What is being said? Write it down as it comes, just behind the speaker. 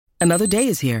Another day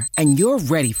is here, and you're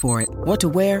ready for it. What to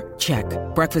wear? Check.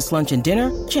 Breakfast, lunch, and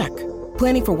dinner? Check.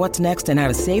 Planning for what's next and how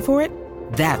to save for it?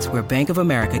 That's where Bank of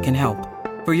America can help.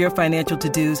 For your financial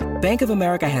to-dos, Bank of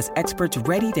America has experts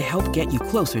ready to help get you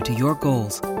closer to your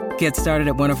goals. Get started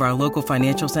at one of our local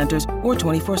financial centers or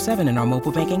 24/7 in our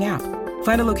mobile banking app.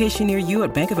 Find a location near you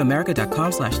at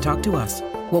bankofamerica.com/talktous.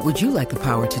 What would you like the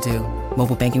power to do?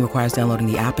 Mobile banking requires downloading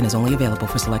the app and is only available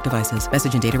for select devices.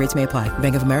 Message and data rates may apply.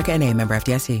 Bank of America N.A., member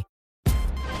FDIC.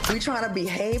 We trying to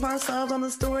behave ourselves on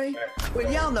the story? But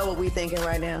y'all know what we thinking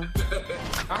right now.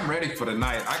 I'm ready for the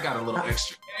night. I got a little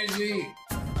extra energy.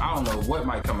 I don't know what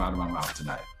might come out of my mouth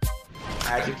tonight.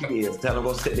 Hide your kids. Tell them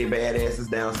go sit their bad asses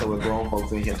down so we're grown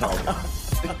folks in here talking.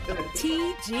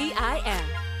 TGIF.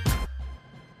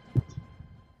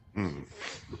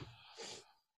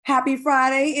 Happy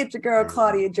Friday. It's your girl,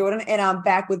 Claudia Jordan, and I'm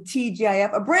back with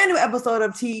TGIF, a brand new episode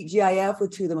of TGIF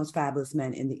with two of the most fabulous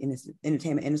men in the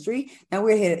entertainment industry. Now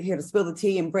we're here to spill the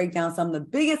tea and break down some of the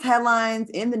biggest headlines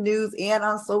in the news and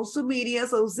on social media.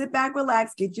 So sit back,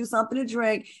 relax, get you something to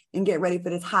drink, and get ready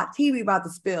for this hot tea we're about to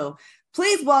spill.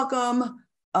 Please welcome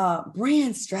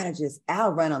brand strategist,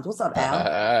 Al Reynolds. What's up, Al?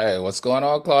 Hey, what's going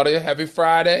on, Claudia? Happy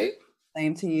Friday.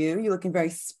 Same to you. You're looking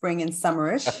very spring and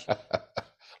summerish.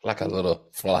 Like a little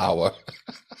flower.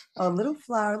 A little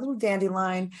flower, a little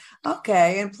dandelion.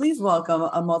 Okay, and please welcome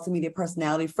a multimedia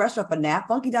personality fresh off a nap,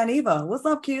 Funky Dineva. What's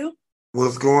up, Q?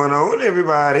 What's going on,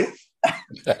 everybody?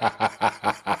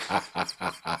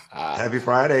 Happy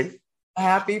Friday.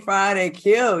 Happy Friday,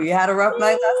 Q. You had a rough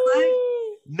night last night?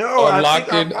 No,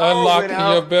 unlocking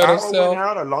your better self. Went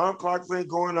out, alarm clocks ain't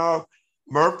going off.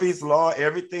 Murphy's Law,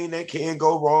 everything that can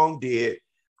go wrong did.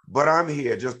 But I'm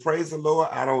here. Just praise the Lord.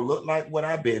 I don't look like what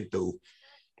I've been through.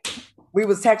 We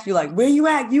was texting you like, where you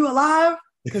at? You alive?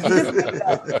 Because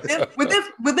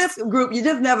with this group, you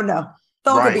just never know.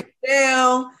 Someone could be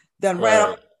jail, done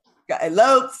ran off, got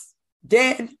elopes,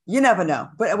 dead. You never know.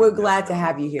 But we're glad to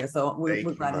have you here. So we're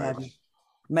glad to have you.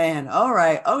 Man, all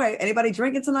right. Okay. Anybody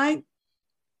drinking tonight?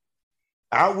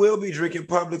 I will be drinking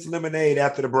Publix lemonade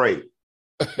after the break.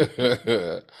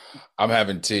 I'm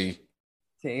having tea.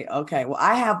 Okay. Well,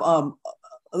 I have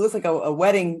it looks like a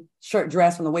wedding shirt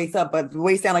dress from the waist up, but the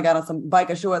waist down I got on some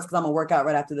biker shorts because I'm gonna work out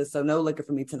right after this. So no liquor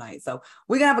for me tonight. So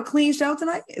we're gonna have a clean show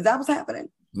tonight. Is that what's happening?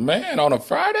 Man, on a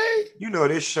Friday? You know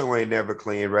this show ain't never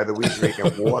clean, whether we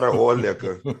drinking water or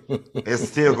liquor. It's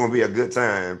still gonna be a good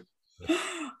time.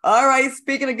 All right.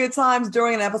 Speaking of good times,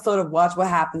 during an episode of Watch What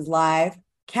Happens Live,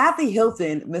 Kathy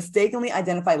Hilton mistakenly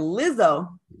identified Lizzo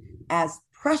as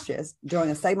Precious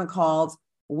during a segment called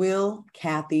Will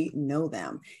Kathy Know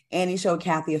Them? Annie showed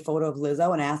Kathy a photo of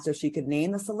Lizzo and asked her if she could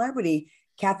name the celebrity.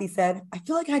 Kathy said, I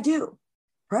feel like I do.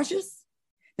 Precious?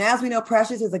 Now, as we know,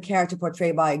 Precious is a character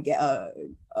portrayed by Gab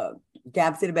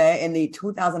Sidibe in the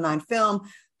 2009 film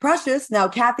Precious. Now,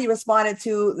 Kathy responded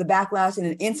to the backlash in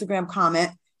an Instagram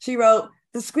comment. She wrote,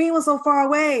 the screen was so far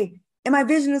away and my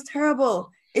vision is terrible.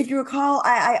 If you recall,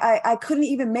 I couldn't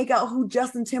even make out who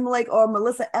Justin Timberlake or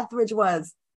Melissa Etheridge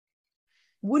was.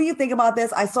 What do you think about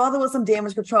this? I saw there was some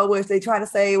damage control, which they try to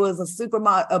say it was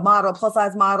a model, plus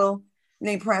size model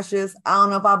named Precious. I don't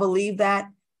know if I believe that.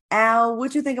 Al,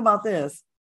 what you think about this?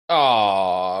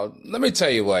 Oh, let me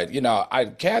tell you what,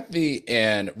 Kathy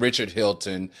and Richard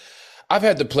Hilton, I've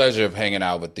had the pleasure of hanging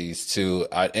out with these two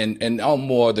and on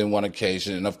more than one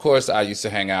occasion. And of course, I used to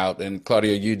hang out, and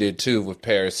Claudia, you did too, with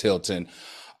Paris Hilton.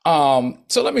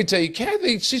 So let me tell you,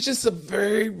 Kathy, she's just a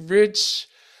very rich,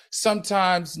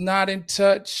 sometimes not in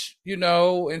touch,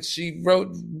 and she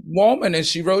woman, and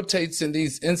she rotates in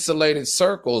these insulated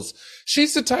circles.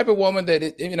 She's the type of woman that,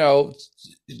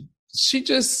 she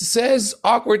just says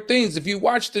awkward things. If you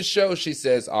watch the show, she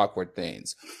says awkward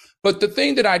things. But the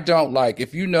thing that I don't like,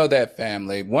 if you know that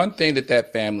family, one thing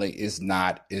that family is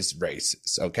not is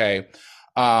racist, okay?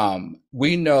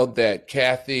 We know that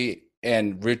Kathy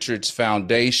and Richard's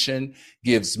foundation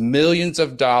gives millions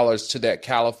of dollars to that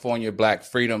California Black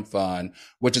Freedom Fund,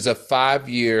 which is a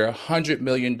 5-year, $100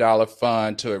 million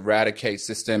fund to eradicate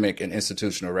systemic and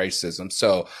institutional racism.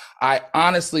 So I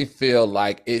honestly feel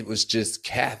like it was just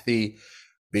Kathy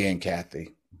being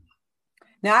Kathy.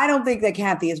 Now, I don't think that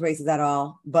Kathy is racist at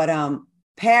all, but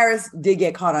Paris did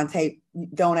get caught on tape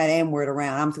throwing that N-word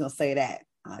around. I'm just going to say that.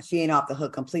 She ain't off the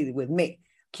hook completely with me.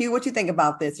 Q, what you think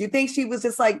about this? You think she was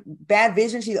just like bad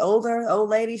vision? She's older, old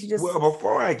lady. She just. Well,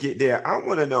 before I get there, I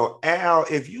want to know, Al,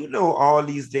 if you know all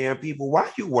these damn people, why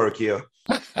you work here?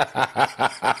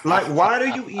 Like, why do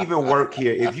you even work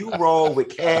here? If you roll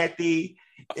with Kathy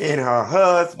and her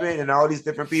husband and all these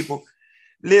different people,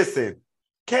 listen,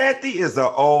 Kathy is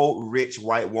an old, rich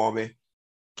white woman.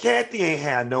 Kathy ain't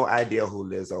had no idea who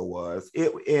Lizzo was.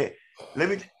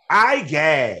 I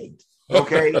gagged.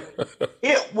 Okay.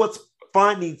 It was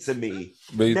funny to me.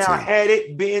 Now, had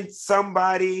it been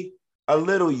somebody a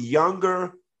little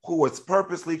younger who was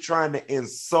purposely trying to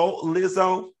insult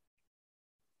Lizzo,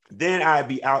 then I'd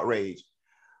be outraged.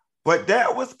 But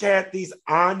that was Kathy's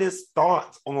honest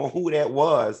thoughts on who that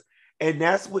was. And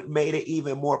that's what made it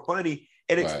even more funny.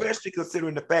 And especially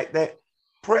considering the fact that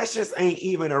Precious ain't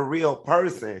even a real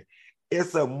person.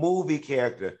 It's a movie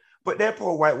character. But that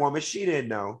poor white woman, she didn't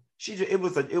know. It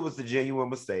was a genuine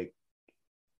mistake.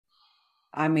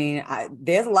 I mean,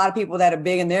 there's a lot of people that are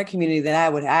big in their community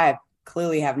that I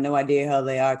clearly have no idea how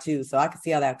they are too. So I can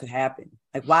see how that could happen.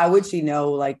 Like, why would she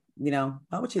know? Like, why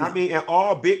would she know? I mean, and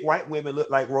all big white women look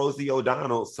like Rosie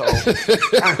O'Donnell. So you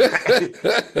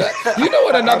know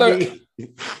what?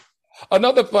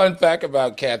 Another fun fact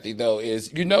about Kathy, though,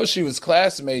 is, she was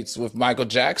classmates with Michael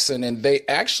Jackson, and they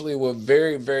actually were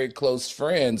very, very close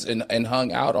friends and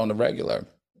hung out on the regular.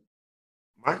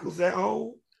 Michael's that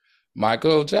old?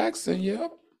 Michael Jackson,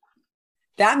 yep.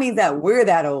 That means that we're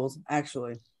that old,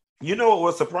 actually. You know what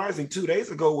was surprising? 2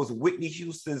 days ago was Whitney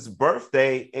Houston's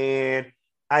birthday, and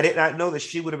I did not know that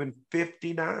she would have been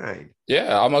 59.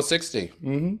 Yeah, almost 60.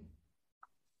 Mm-hmm.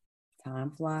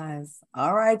 Time flies.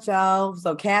 All right, y'all.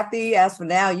 So, Kathy, as for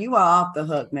now, you are off the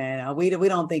hook, man. We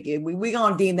don't think it. We're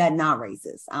gonna deem that not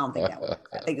racist. I don't think that would.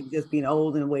 I think it's just being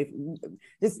old and away from,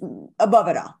 just above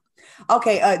it all.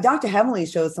 Okay, Dr. Heavenly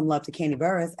showed some love to Kandi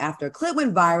Burruss after a clip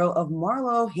went viral of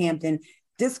Marlo Hampton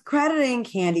discrediting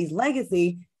Kandi's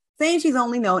legacy, saying she's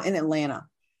only known in Atlanta.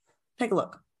 Take a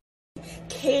look.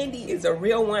 Kandi is a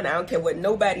real one. I don't care what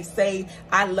nobody say.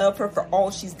 I love her for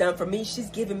all she's done for me. She's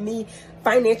given me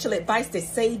financial advice that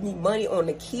saved me money on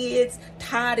the kids.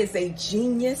 Todd is a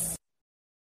genius.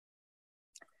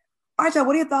 All right, y'all,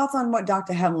 what are your thoughts on what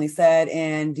Dr. Heavenly said?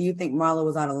 And do you think Marlo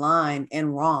was out of line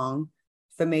and wrong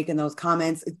for making those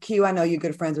comments? Q, I know you're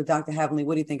good friends with Dr. Heavenly.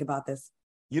 What do you think about this?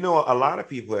 A lot of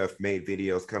people have made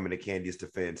videos coming to Kandi's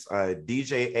defense.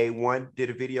 DJ A1 did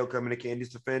a video coming to Kandi's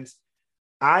defense.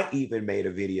 I even made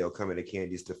a video coming to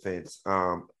Kandi's defense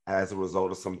as a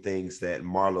result of some things that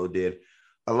Marlo did.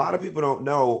 A lot of people don't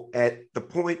know, at the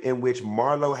point in which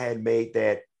Marlo had made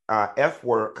that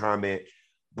F-word comment,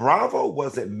 Bravo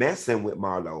wasn't messing with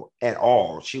Marlo at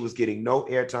all. She was getting no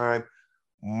airtime.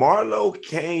 Marlo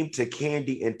came to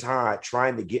Kandi and Todd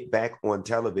trying to get back on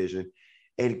television,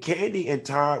 and Kandi and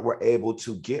Todd were able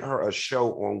to get her a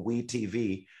show on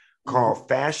WeTV called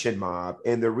Fashion Mob.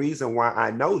 And the reason why I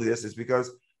know this is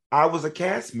because I was a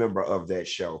cast member of that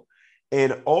show.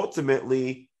 And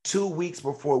ultimately, 2 weeks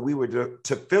before we were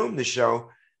to film the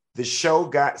show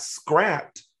got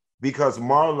scrapped because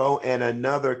Marlo and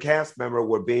another cast member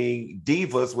were being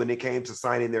divas when it came to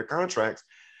signing their contracts.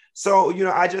 So,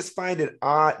 I just find it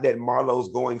odd that Marlo's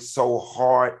going so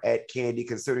hard at Kandi,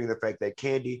 considering the fact that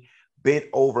Kandi bent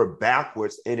over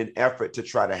backwards in an effort to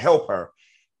try to help her.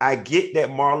 I get that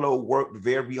Marlo worked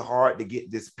very hard to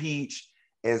get this peach,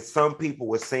 and some people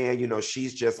were saying,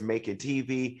 she's just making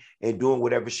TV and doing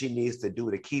whatever she needs to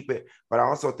do to keep it. But I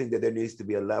also think that there needs to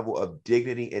be a level of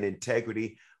dignity and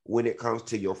integrity when it comes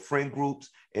to your friend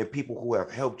groups and people who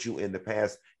have helped you in the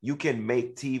past. You can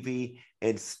make TV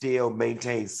and still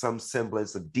maintain some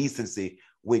semblance of decency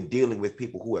when dealing with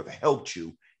people who have helped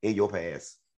you in your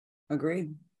past.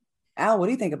 Agreed. Al, what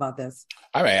do you think about this?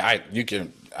 I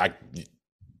mean,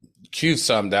 Q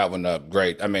summed that one up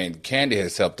great. I mean, Kandi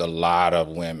has helped a lot of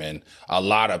women, a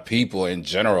lot of people in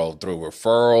general through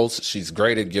referrals. She's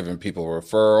great at giving people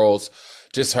referrals.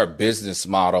 Just her business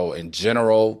model in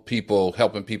general,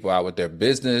 helping people out with their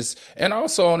business and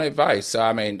also on advice. So,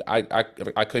 I mean, I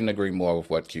couldn't agree more with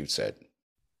what Q said.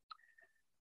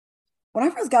 When I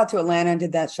first got to Atlanta and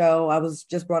did that show, I was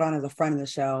just brought on as a friend of the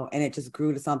show, and it just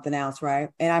grew to something else, right?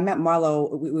 And I met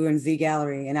Marlo. We were in Z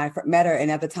Gallery, and I met her. And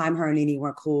at the time, her and Nene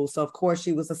weren't cool. So, of course,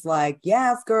 she was just like,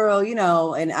 yes, girl,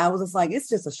 And I was just like, it's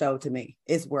just a show to me.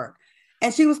 It's work.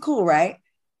 And she was cool, right?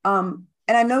 And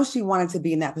I know she wanted to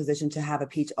be in that position to have a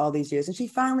peach all these years, and she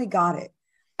finally got it.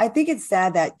 I think it's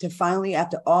sad that to finally,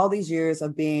 after all these years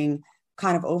of being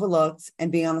kind of overlooked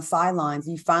and being on the sidelines,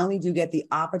 you finally do get the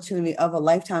opportunity of a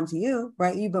lifetime to you,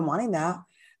 right? You've been wanting that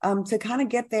to kind of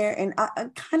get there and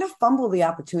kind of fumble the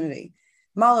opportunity.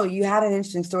 Marlo, you had an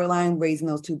interesting storyline raising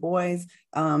those two boys.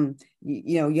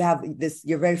 You have this,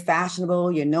 you're very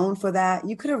fashionable. You're known for that.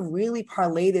 You could have really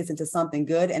parlayed this into something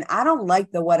good. And I don't like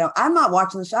I'm not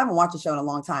watching the show. I haven't watched the show in a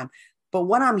long time, but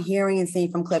what I'm hearing and seeing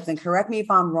from clips, and correct me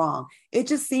if I'm wrong, it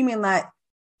just seeming that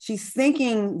she's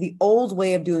thinking the old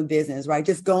way of doing business, right?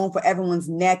 Just going for everyone's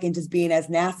neck and just being as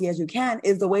nasty as you can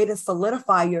is the way to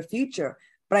solidify your future.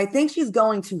 but I think she's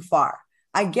going too far.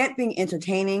 I get being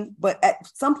entertaining, but at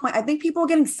some point, I think people are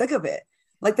getting sick of it.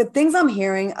 Like the things I'm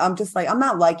hearing, I'm just like, I'm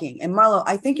not liking. And Marlo,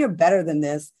 I think you're better than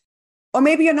this, or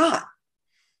maybe you're not.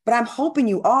 But I'm hoping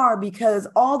you are, because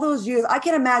all those years, I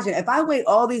can imagine if I wait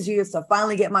all these years to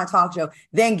finally get my talk show,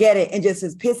 then get it and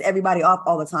just piss everybody off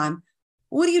all the time.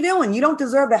 What are you doing? You don't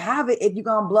deserve to have it if you're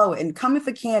going to blow it. And coming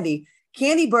for Kandi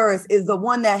Burruss is the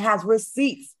one that has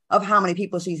receipts of how many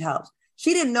people she's helped.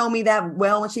 She didn't know me that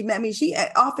well when she met me. She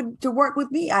offered to work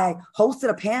with me. I hosted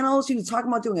a panel. She was talking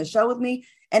about doing a show with me.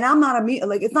 And I'm not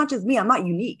it's not just me. I'm not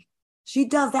unique. She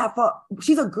does that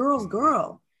she's a girl's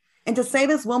girl. And to say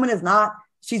this woman is not,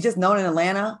 she's just known in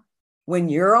Atlanta when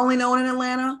you're only known in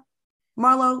Atlanta,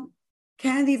 Marlo,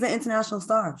 Kandi's an international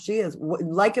star. She is,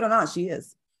 like it or not, she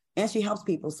is. And she helps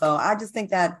people. So I just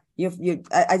think that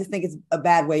I just think it's a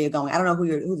bad way you're going. I don't know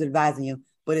who's advising you,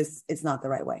 but it's not the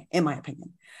right way, in my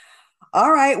opinion.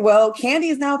 All right. Well,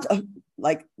 Kandi is now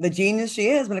like the genius she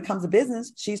is when it comes to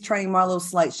business. She's turning Marlo's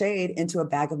slight shade into a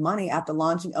bag of money after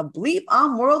launching a Bleep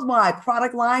on worldwide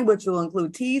product line, which will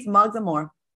include teas, mugs, and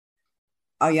more.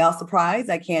 Are y'all surprised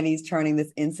that Kandi's turning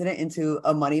this incident into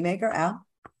a moneymaker, Al?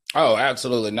 Oh,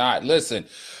 absolutely not. Listen,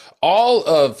 all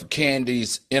of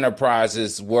Kandi's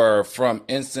enterprises were from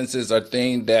instances or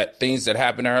things that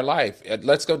happened in her life.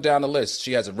 Let's go down the list.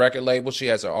 She has a record label. She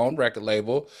has her own record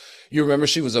label. You remember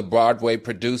she was a Broadway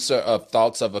producer of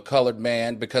Thoughts of a Colored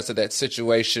Man because of that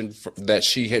situation that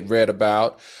she had read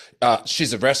about.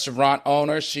 She's a restaurant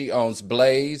owner. She owns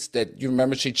Blaze. That you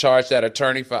remember she charged that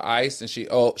attorney for ICE, and she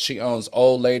owns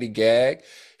Old Lady Gag.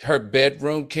 Her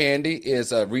bedroom, Kandi,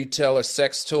 is a retailer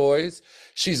sex toys.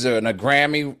 She's a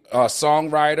Grammy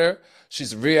songwriter.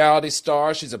 She's a reality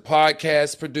star. She's a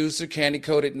podcast producer, Kandi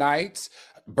Coated Nights,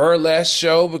 burlesque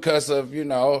show because of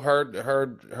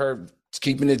her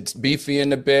keeping it beefy in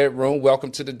the bedroom.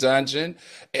 Welcome to the dungeon.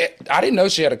 I didn't know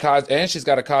she had and she's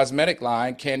got a cosmetic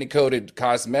line, Kandi Coated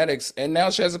Cosmetics, and now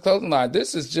she has a clothing line.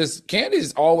 This is just,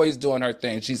 Kandi's always doing her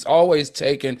thing. She's always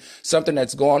taking something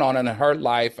that's going on in her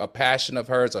life, a passion of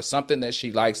hers, or something that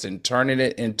she likes, and turning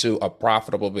it into a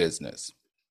profitable business.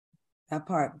 That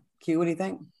part. Q, what do you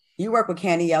think? You work with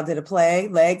Kandi. Y'all did a play,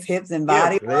 legs, hips, and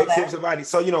body. Yeah, legs, hips, and body.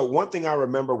 So, one thing I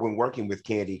remember when working with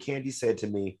Kandi said to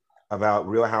me about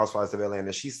Real Housewives of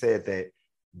Atlanta, she said that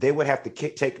they would have to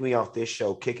take me off this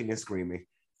show kicking and screaming,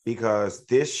 because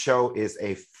this show is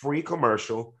a free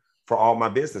commercial for all my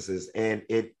businesses. And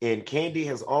Kandi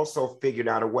has also figured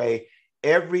out a way,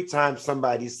 every time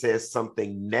somebody says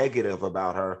something negative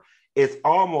about her, it's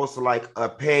almost like a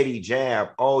petty jab.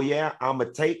 Oh yeah, I'm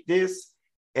gonna take this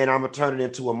and I'm gonna turn it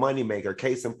into a moneymaker.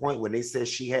 Case in point, when they said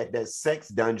she had that sex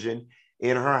dungeon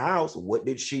in her house, what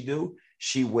did she do?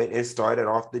 She went and started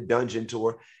off the dungeon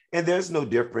tour. And there's no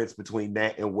difference between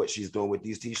that and what she's doing with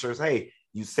these t-shirts. Hey,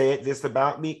 you said this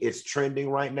about me. It's trending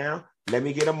right now. Let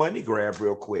me get a money grab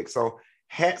real quick. So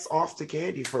hats off to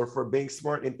Kandi for being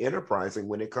smart and enterprising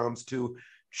when it comes to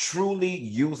truly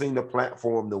using the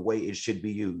platform the way it should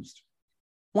be used.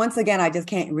 Once again, I just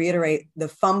can't reiterate the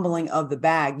fumbling of the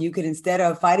bag. You could, instead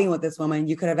of fighting with this woman,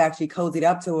 you could have actually cozied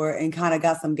up to her and kind of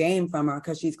got some game from her,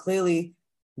 because she's clearly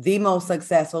the most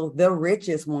successful, the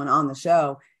richest one on the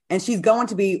show. And she's going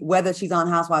to be, whether she's on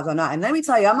Housewives or not. And let me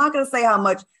tell you, I'm not going to say how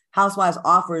much Housewives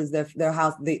offers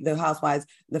the Housewives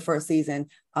the first season,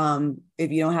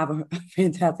 if you don't have a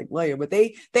fantastic lawyer, but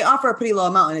they offer a pretty low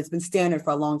amount, and it's been standard for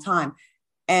a long time.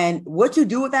 And what you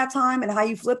do with that time and how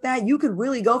you flip that, you could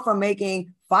really go from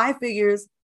making 5 figures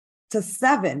to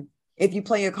 7 if you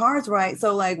play your cards right.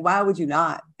 So why would you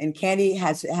not? And Kandi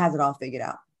has it all figured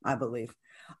out, I believe.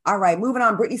 All right, moving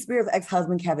on. Britney Spears'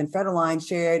 ex-husband, Kevin Federline,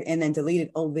 shared and then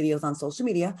deleted old videos on social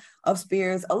media of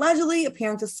Spears allegedly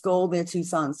appearing to scold their 2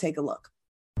 sons. Take a look.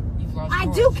 I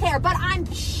do care, but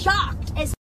I'm shocked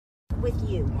as with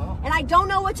you. And I don't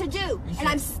know what to do. And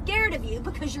I'm scared of you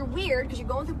because you're weird, because you're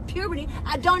going through puberty.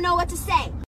 I don't know what to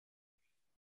say.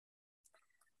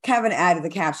 Kevin added the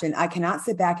caption, "I cannot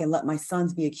sit back and let my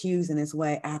sons be accused in this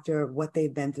way after what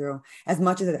they've been through. As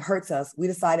much as it hurts us, we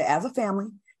decided as a family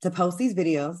to post these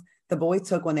videos the boys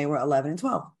took when they were 11 and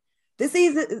 12. This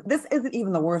isn't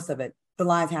even the worst of it. The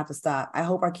lies have to stop. I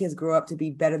hope our kids grow up to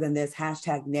be better than this.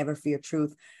 # never fear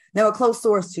truth." Now, a close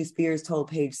source to Spears told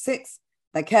Page 6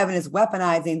 that Kevin is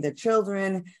weaponizing the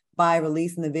children by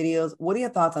releasing the videos. What are your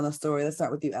thoughts on the story? Let's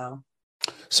start with you, Al.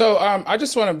 So I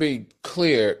just want to be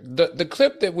clear. The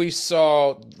clip that we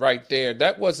saw right there,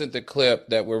 that wasn't the clip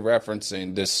that we're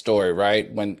referencing this story,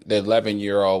 right? When they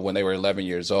were 11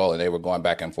 years old and they were going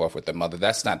back and forth with their mother.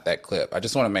 That's not that clip. I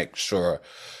just want to make sure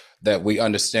that we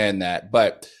understand that.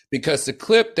 But because the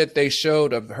clip that they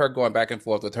showed of her going back and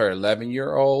forth with her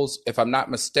 11-year-olds, if I'm not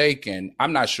mistaken,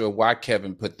 I'm not sure why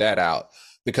Kevin put that out.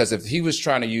 Because if he was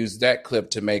trying to use that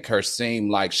clip to make her seem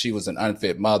like she was an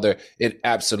unfit mother, it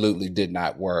absolutely did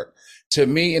not work. To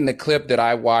me, in the clip that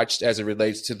I watched as it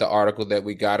relates to the article that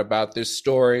we got about this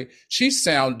story, she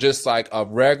sounds just like a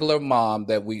regular mom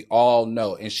that we all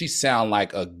know. And she sounded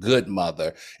like a good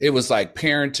mother. It was like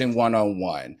parenting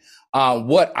 101.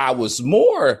 What I was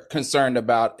more concerned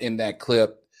about in that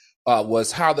clip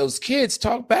was how those kids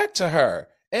talk back to her.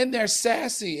 And they're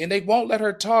sassy and they won't let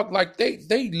her talk. Like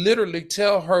they literally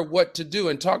tell her what to do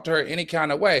and talk to her any kind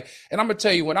of way. And I'm going to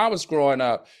tell you, when I was growing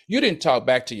up, you didn't talk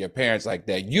back to your parents like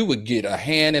that. You would get a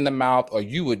hand in the mouth, or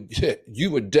you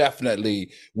would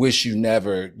definitely wish you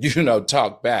never,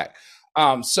 talk back.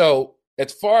 So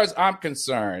as far as I'm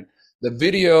concerned, the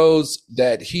videos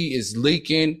that he is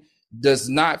leaking does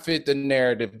not fit the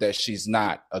narrative that she's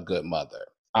not a good mother.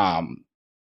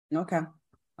 Okay.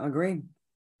 Agree.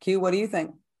 Q, what do you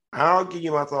think? I'll give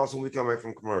you my thoughts when we come back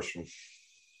from commercial.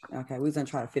 Okay, we was gonna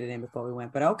try to fit it in before we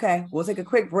went, but okay, we'll take a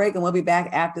quick break and we'll be back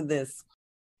after this.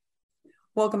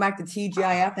 Welcome back to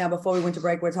TGIF. Now, before we went to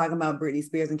break, we're talking about Britney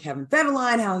Spears and Kevin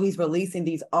Federline, how he's releasing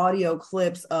these audio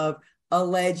clips of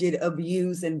alleged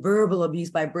abuse and verbal abuse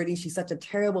by Britney. She's such a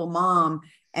terrible mom.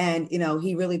 And,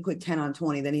 he really put 10 on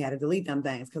 20. Then he had to delete them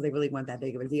things because they really weren't that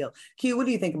big of a deal. Q, what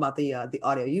do you think about the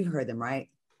audio? You've heard them, right?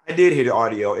 I did hear the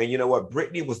audio. And you know what?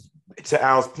 Britney was, to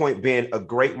Al's point, being a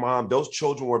great mom. Those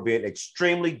children were being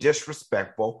extremely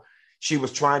disrespectful. She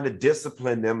was trying to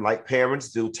discipline them like parents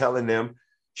do, telling them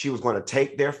she was going to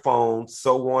take their phones,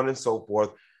 so on and so forth.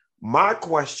 My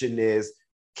question is,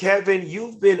 Kevin,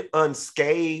 you've been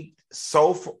unscathed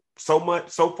so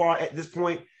far at this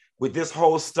point with this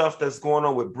whole stuff that's going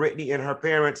on with Britney and her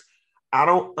parents. I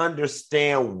don't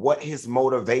understand what his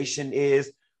motivation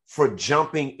is for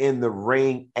jumping in the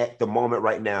ring at the moment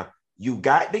right now. You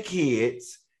got the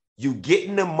kids, you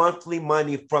getting the monthly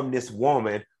money from this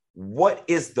woman. What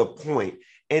is the point?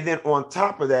 And then on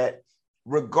top of that,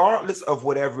 regardless of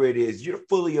whatever it is, you're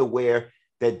fully aware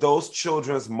that those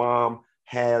children's mom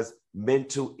has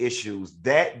mental issues.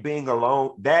 That being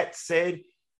alone, that said,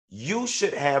 you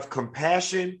should have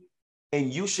compassion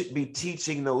and you should be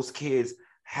teaching those kids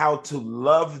how to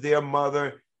love their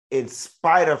mother in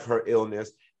spite of her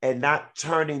illness, and not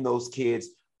turning those kids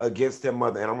against their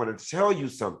mother. And I'm going to tell you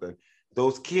something.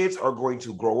 Those kids are going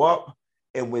to grow up,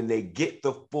 and when they get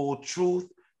the full truth,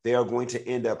 they are going to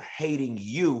end up hating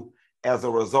you as a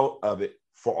result of it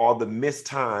for all the missed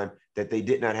time that they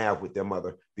did not have with their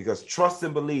mother. Because trust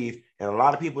and believe, and a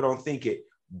lot of people don't think it,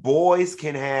 boys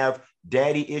can have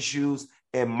daddy issues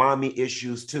and mommy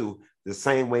issues too, the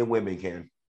same way women can.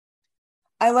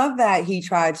 I love that he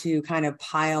tried to kind of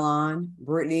pile on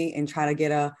Britney and try to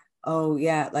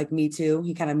get like Me Too.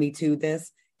 He kind of Me Too'd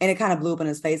this, and it kind of blew up in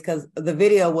his face because the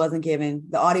audio wasn't given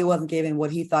what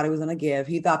he thought he was going to give.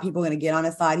 He thought people were going to get on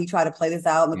his side. He tried to play this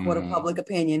out in the court of public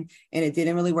opinion, and it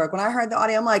didn't really work. When I heard the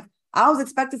audio, I'm like, I was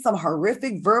expecting some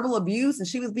horrific verbal abuse, and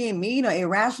she was being mean or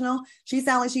irrational. She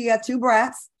sounded like she had two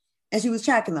brats, and she was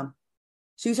checking them.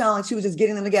 She sounded like she was just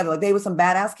getting them together, like they were some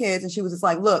badass kids, and she was just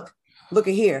like, look at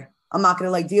here. I'm not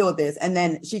going to deal with this. And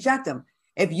then she checked him.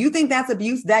 If you think that's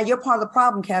abuse, that you're part of the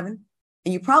problem, Kevin.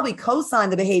 And you probably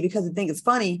co-signed the behavior because you think it's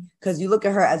funny because you look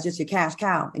at her as just your cash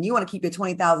cow and you want to keep your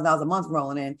 $20,000 a month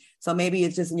rolling in. So maybe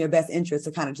it's just in your best interest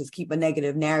to kind of just keep a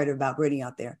negative narrative about Britney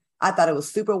out there. I thought it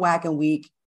was super whack and weak.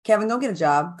 Kevin, go get a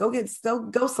job.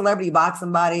 Go celebrity box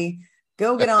somebody.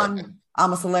 Go get on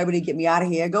I'm a Celebrity, get me out of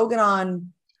here. Go get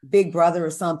on Big Brother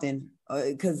or something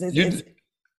because it's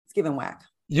giving whack.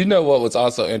 You know what was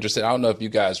also interesting? I don't know if you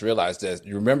guys realized this.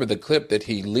 You remember the clip that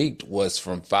he leaked was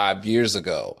from 5 years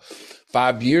ago.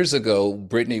 5 years ago,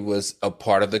 Britney was a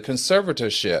part of the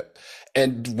conservatorship.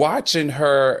 And watching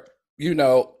her,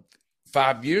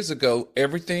 5 years ago,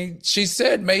 everything she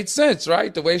said made sense,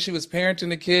 right? The way she was parenting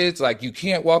the kids, like you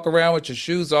can't walk around with your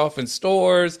shoes off in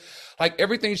stores. Like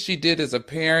everything she did as a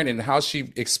parent and how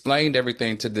she explained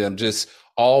everything to them just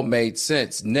all made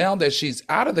sense. Now that she's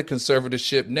out of the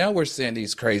conservatorship, now we're seeing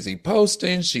these crazy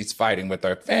postings. She's fighting with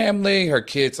her family. Her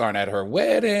kids aren't at her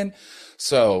wedding.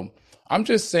 So I'm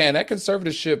just saying that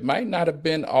conservatorship might not have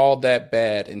been all that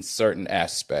bad in certain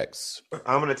aspects.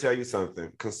 I'm going to tell you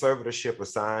something. Conservatorship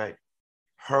aside,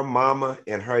 her mama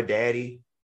and her daddy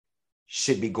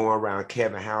should be going around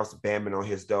Kevin's house, banging on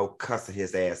his door, cussing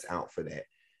his ass out for that.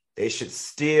 They should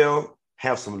still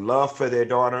have some love for their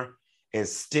daughter and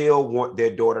still want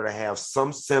their daughter to have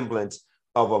some semblance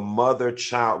of a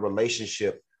mother-child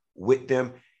relationship with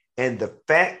them. And the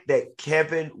fact that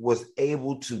Kevin was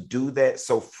able to do that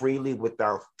so freely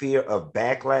without fear of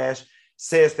backlash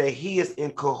says that he is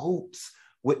in cahoots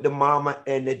with the mama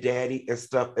and the daddy and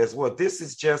stuff as well. This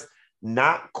is just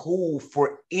not cool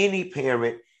for any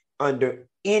parent under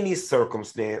any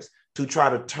circumstance to try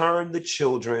to turn the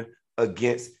children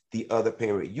against the other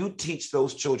parent. You teach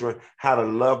those children how to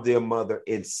love their mother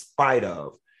in spite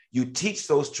of. You teach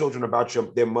those children about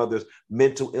their mother's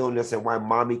mental illness and why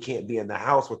mommy can't be in the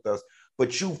house with us,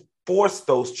 but you force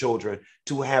those children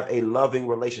to have a loving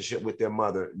relationship with their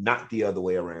mother, not the other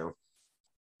way around.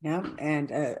 Yeah.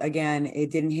 And again,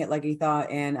 it didn't hit like he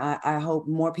thought. And I hope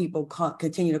more people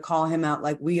continue to call him out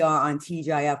like we are on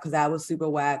TGIF, because that was super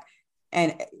whack.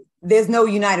 And there's no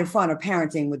united front of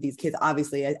parenting with these kids.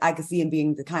 Obviously, I could see him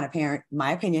being the kind of parent, in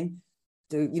my opinion,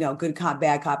 to, good cop,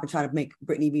 bad cop, and try to make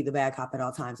Britney be the bad cop at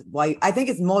all times. Why? I think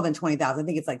it's more than 20,000. I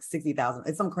think it's like 60,000.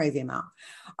 It's some crazy amount.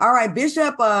 All right.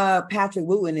 Bishop Patrick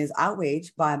Wooten is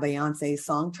outraged by Beyonce's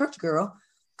song Church Girl,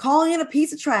 calling it a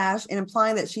piece of trash and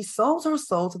implying that she sold her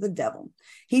soul to the devil.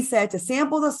 He said to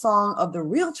sample the song of the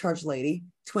real church lady,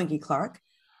 Twinkie Clark.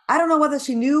 I don't know whether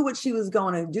she knew what she was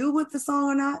going to do with the song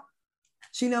or not.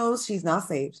 She knows she's not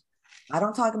saved. I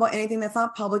don't talk about anything that's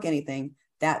not public, anything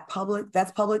that's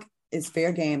public is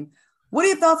fair game. What are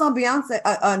your thoughts on Beyonce,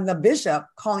 on the bishop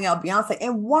calling out Beyonce?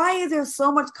 And why is there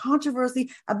so much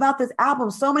controversy about this album?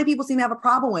 So many people seem to have a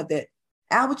problem with it.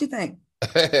 Al, what you think?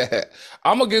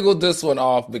 I'm going to giggle this one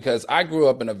off because I grew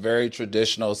up in a very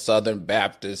traditional Southern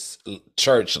Baptist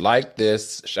church like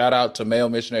this. Shout out to Mayo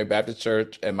Missionary Baptist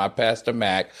Church and my pastor,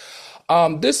 Mac.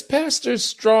 This pastor's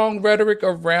strong rhetoric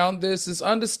around this is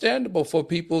understandable for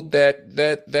people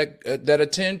that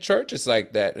attend churches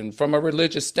like that, and from a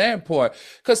religious standpoint.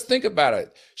 Because think about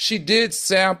it, she did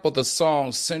sample the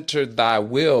song "Center Thy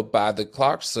Will" by the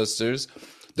Clark sisters.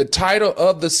 The title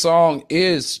of the song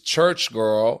is "Church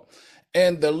Girl,"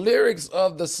 and the lyrics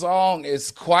of the song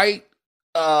is quite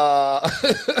graphic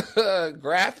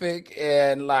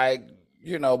and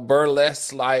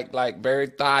burlesque, like very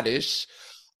thoughtish.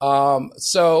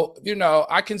 So,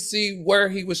 I can see where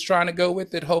he was trying to go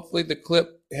with it. Hopefully the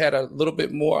clip had a little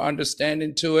bit more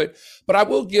understanding to it, but I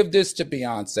will give this to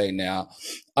Beyonce now.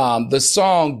 The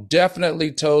song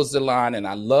definitely toes the line, and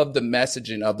I love the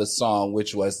messaging of the song,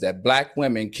 which was that Black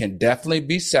women can definitely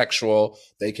be sexual,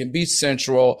 they can be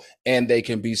sensual, and they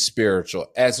can be spiritual,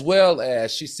 as well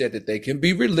as she said that they can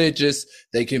be religious,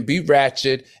 they can be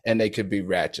ratchet, and they can be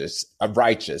righteous.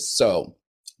 So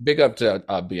big up to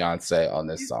Beyonce on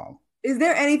this song. Is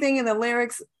there anything in the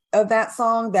lyrics of that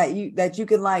song that you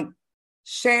could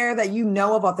share that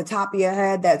of off the top of your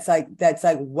head that's like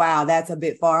wow, that's a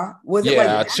bit far?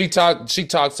 She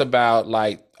talks about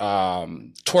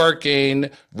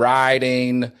twerking,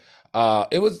 riding.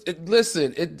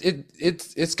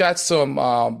 It's got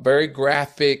some very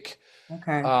graphic,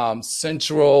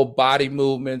 sensual body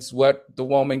movements, what the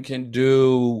woman can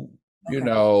do.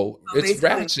 It's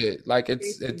ratchet.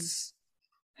 It's.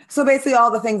 So basically,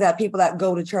 all the things that people that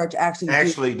go to church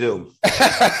actually do.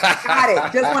 Got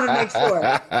it. Just want to make sure.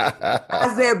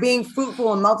 As they're being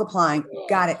fruitful and multiplying.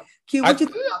 Got it. Q, what you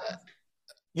think about this?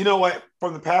 You know what?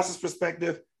 From the pastor's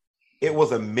perspective, it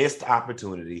was a missed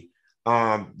opportunity.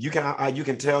 You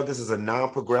can tell this is a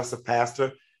non-progressive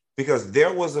pastor, because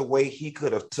there was a way he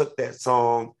could have took that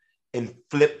song and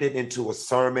flipped it into a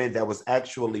sermon that was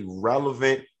actually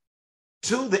relevant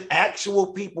to the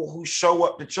actual people who show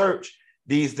up to church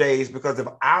these days. Because if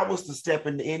I was to step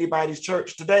into anybody's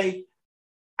church today,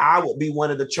 I would be one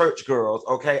of the church girls.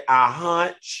 Okay. I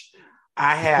hunch,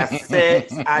 I have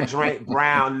sex, I drink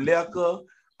brown liquor,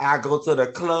 I go to the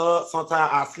club. Sometimes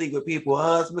I sleep with people's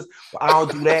husbands, but I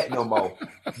don't do that no more.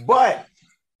 But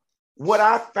what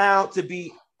I found to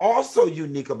be also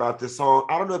unique about this song,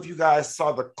 I don't know if you guys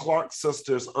saw the Clark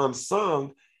sisters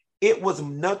Unsung. It was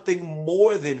nothing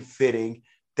more than fitting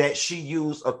that she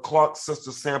used a Clark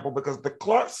Sisters sample, because the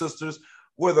Clark sisters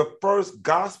were the first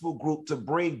gospel group to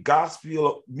bring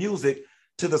gospel music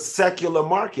to the secular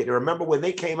market. And remember when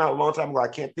they came out a long time ago, I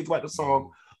can't think about the song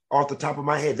off the top of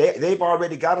my head. They've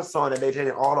already got a song that they did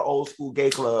in all the old school gay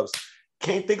clubs.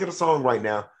 Can't think of the song right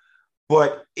now,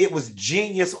 but it was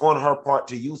genius on her part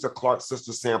to use a Clark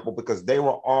Sisters sample, because they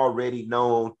were already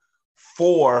known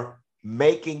for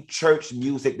making church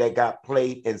music that got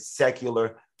played in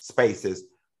secular spaces.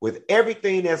 With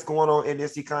everything that's going on in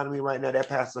this economy right now, that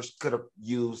pastor could have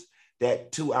used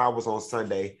that 2 hours on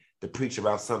Sunday to preach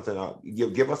about something.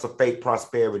 Give us a fake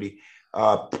prosperity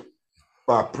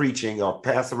preaching, or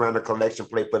pass around a collection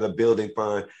plate for the building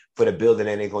fund for the building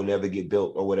that ain't gonna never get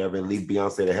built or whatever, and leave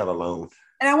Beyonce the hell alone.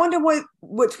 And I wonder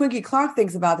what Twinkie Clark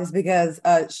thinks about this, because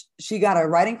she got a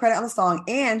writing credit on the song,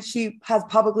 and she has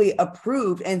publicly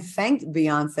approved and thanked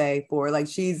Beyonce for it. Like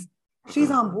she's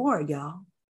on board, y'all.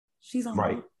 She's on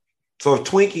board. So if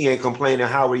Twinkie ain't complaining,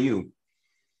 how are you?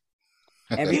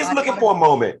 Everybody's He's looking for a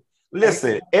moment.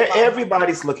 Listen,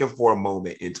 everybody's looking for a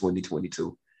moment in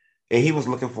 2022. And he was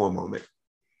looking for a moment.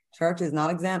 Church is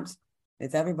not exempt.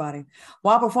 It's everybody.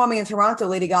 While performing in Toronto,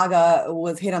 Lady Gaga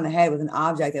was hit on the head with an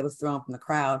object that was thrown from the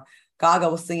crowd. Gaga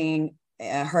was singing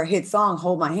her hit song,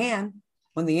 Hold My Hand,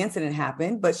 when the incident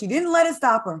happened, but she didn't let it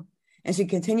stop her. And she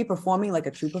continued performing like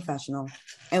a true professional.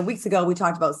 And weeks ago, we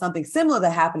talked about something similar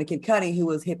that happened to Kid Cudi, who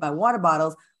was hit by water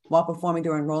bottles while performing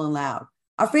during Rolling Loud.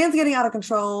 Are fans getting out of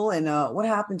control? And what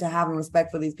happened to having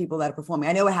respect for these people that are performing?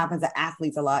 I know it happens to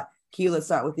athletes a lot. Q, let's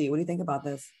start with you. What do you think about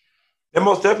this? They're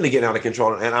most definitely getting out of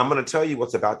control. And I'm going to tell you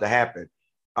what's about to happen.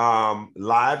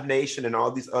 Live Nation and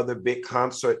all these other big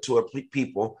concert tour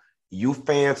people, you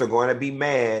fans are going to be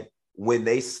mad when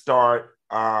they start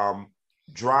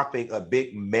dropping a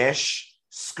big mesh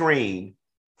screen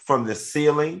from the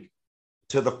ceiling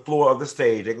to the floor of the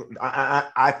stage.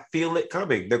 I feel it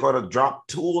coming. They're going to drop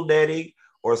tool netting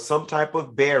or some type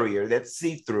of barrier that's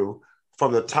see-through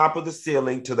from the top of the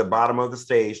ceiling to the bottom of the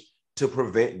stage to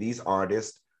prevent these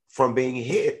artists from being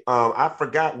hit. I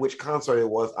forgot which concert it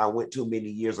was I went to many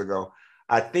years ago.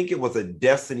 I think it was a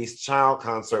Destiny's Child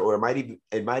concert, or it might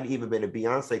even been a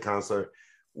Beyonce concert,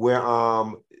 where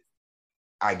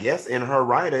I guess in her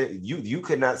rider, you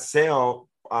could not sell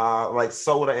like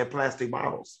soda and plastic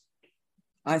bottles.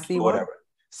 I see. Whatever.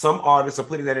 Some artists are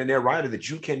putting that in their rider that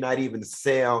you cannot even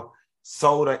sell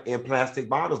soda in plastic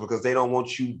bottles because they don't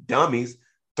want you dummies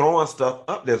throwing stuff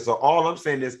up there. So all I'm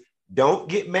saying is, don't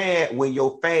get mad when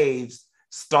your faves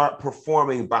start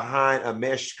performing behind a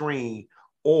mesh screen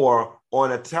or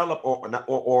on a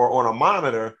or on a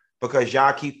monitor because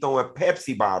y'all keep throwing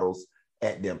Pepsi bottles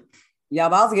at them. Y'all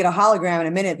about to get a hologram in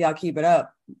a minute if y'all keep it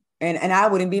up. And I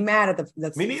wouldn't be mad at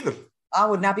the Me neither. I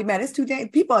would not be mad.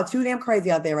 People are too damn crazy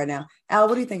out there right now. Al,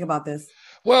 what do you think about this?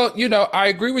 Well, I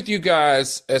agree with you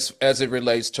guys as it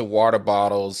relates to water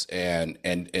bottles and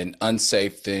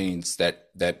unsafe things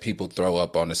that people throw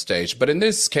up on the stage. But in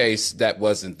this case, that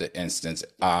wasn't the instance.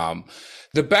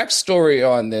 The backstory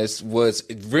on this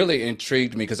it really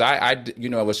intrigued me because I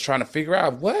was trying to figure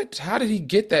out how did he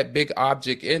get that big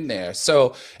object in there?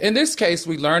 So in this case,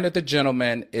 we learned that the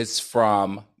gentleman is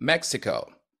from Mexico.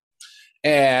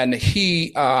 And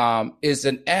he is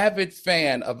an avid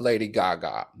fan of Lady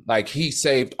Gaga. Like, he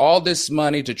saved all this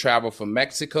money to travel from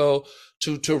Mexico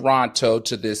to Toronto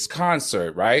to this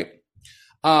concert, right?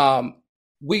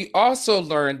 We also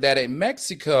learned that in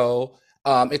Mexico,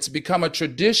 it's become a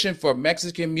tradition for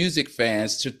Mexican music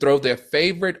fans to throw their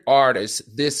favorite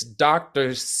artist, this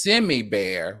Dr. Simi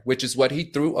Bear, which is what he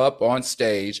threw up on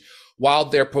stage, while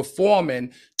they're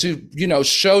performing to,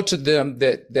 show to them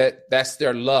that's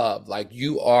their love. Like,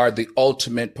 you are the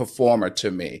ultimate performer to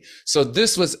me. So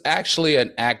this was actually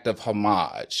an act of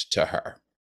homage to her.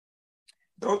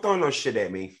 Don't throw no shit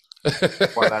at me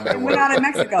while I'm at work. We're not in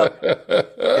Mexico.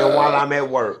 And while I'm at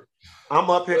work, I'm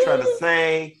up here trying to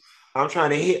sing. I'm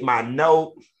trying to hit my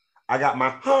note. I got my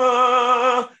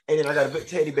and then I got a big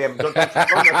teddy bear.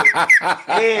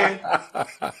 And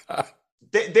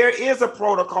there is a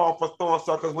protocol for throwing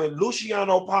stuff, because when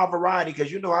Luciano Pavarotti,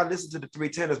 because I listen to the Three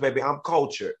Tenors, baby, I'm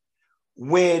cultured.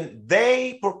 When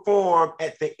they perform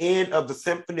at the end of the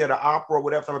symphony or the opera or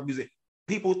whatever type of music,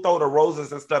 people throw the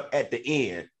roses and stuff at the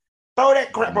end. Throw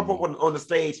that crap up on the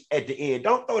stage at the end.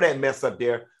 Don't throw that mess up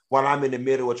there while I'm in the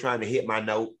middle of trying to hit my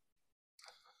note.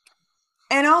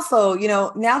 And also,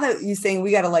 now that you're saying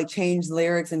we got to change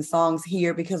lyrics and songs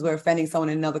here because we're offending someone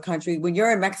in another country, when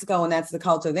you're in Mexico and that's the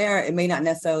culture there, it may not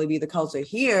necessarily be the culture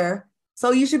here.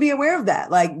 So you should be aware of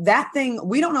that. Like, that thing,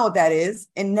 we don't know what that is.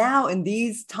 And now in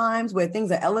these times where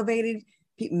things are elevated,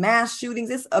 mass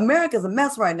shootings, America's a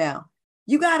mess right now.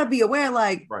 You got to be aware,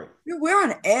 right. We're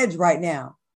on edge right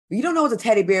now. You don't know what's a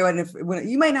teddy bear.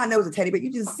 You may not know it's a teddy bear. You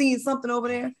just seen something over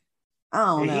there. I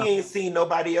don't know. He ain't seen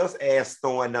nobody else ass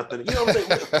throwing nothing. You know what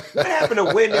I'm saying? What happened to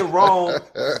when in Rome,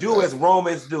 do as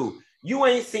Romans do? You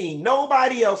ain't seen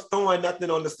nobody else throwing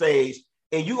nothing on the stage,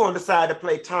 and you gonna decide to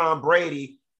play Tom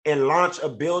Brady and launch a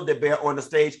Build-A-Bear on the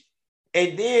stage.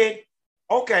 And then,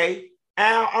 okay,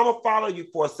 Al, I'm gonna follow you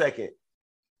for a second.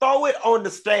 Throw it on the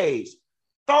stage.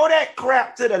 Throw that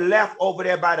crap to the left over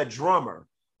there by the drummer.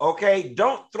 Okay,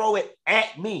 don't throw it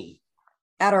at me.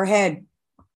 At her head.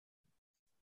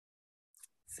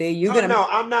 See, No,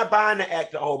 I'm not buying the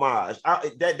act of homage.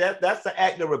 That's the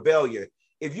act of rebellion.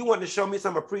 If you want to show me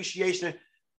some appreciation,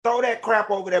 Throw that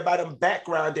crap over there by them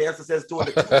background dancers that's doing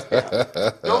the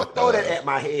two-step. Don't throw that at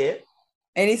my head.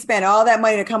 And he spent all that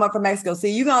money to come up from Mexico. See,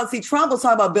 you're going to see Trump was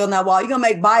talking about building that wall. You're going to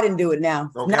make Biden do it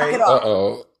now. Okay. Knock it off.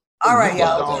 Uh-oh. All right,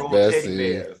 y'all. Teddy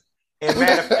bears. And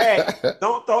matter of fact,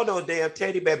 don't throw no damn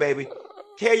teddy bear, baby.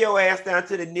 Carry your ass down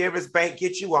to the nearest bank,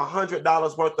 get you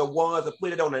 $100 worth of ones and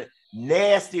put it on a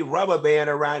nasty rubber band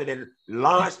around it and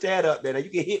launch that up there. Now, you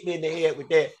can hit me in the head with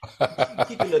that.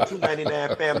 Keep your little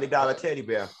 $2.99 Family Dollar teddy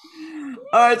bear.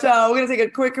 All right, y'all. We're going to take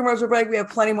a quick commercial break. We have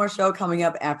plenty more show coming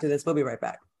up after this. We'll be right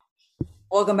back.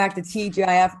 Welcome back to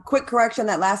TGIF. Quick correction,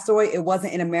 that last story, it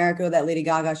wasn't in America, that Lady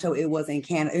Gaga show. It was in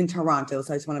Canada, in Toronto.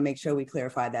 So I just want to make sure we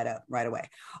clarified that up right away.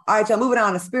 All right, y'all, moving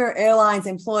on. A Spirit Airlines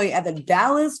employee at the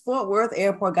Dallas-Fort Worth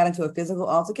airport got into a physical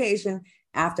altercation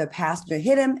after a passenger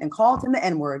hit him and called him the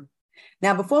N-word.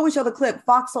 Now, before we show the clip,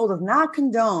 Fox Soul does not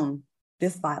condone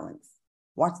this violence.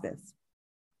 Watch this.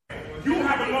 You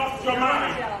haven't lost your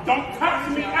mind. Don't touch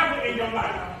me ever in your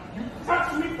life. You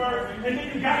touched me first, and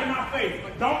then you got in my face.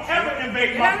 Don't ever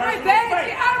invade my personal space.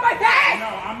 Get out of my face! No,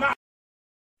 I'm not.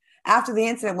 After the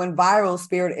incident went viral,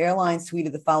 Spirit Airlines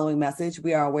tweeted the following message.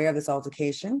 We are aware of this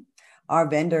altercation. Our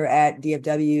vendor at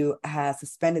DFW has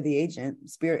suspended the agent.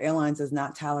 Spirit Airlines does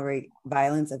not tolerate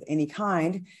violence of any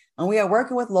kind. And we are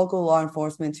working with local law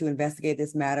enforcement to investigate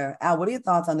this matter. Al, what are your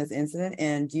thoughts on this incident?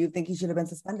 And do you think he should have been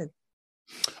suspended?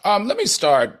 Let me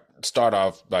start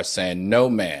off by saying no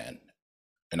man,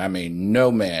 and I mean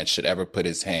no man, should ever put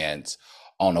his hands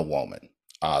on a woman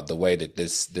the way that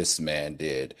this man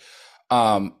did.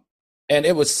 And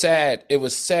it was sad. It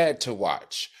was sad to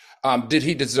watch. Did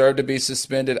he deserve to be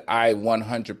suspended? I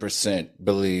 100%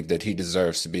 believe that he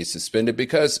deserves to be suspended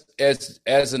because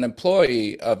as an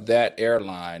employee of that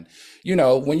airline, you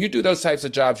know, when you do those types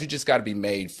of jobs, you just got to be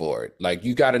made for it. Like,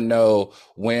 you got to know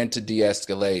when to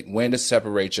de-escalate, when to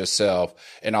separate yourself,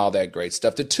 and all that great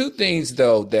stuff. The two things,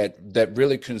 though, that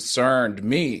really concerned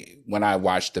me when I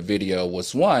watched the video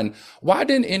was, one, why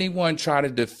didn't anyone try to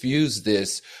diffuse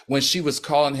this when she was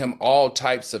calling him all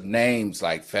types of names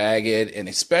like faggot, and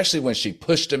especially when she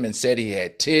pushed him and said he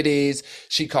had titties,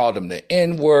 she called him the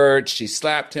N-word, she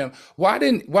slapped him. Why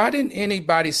didn't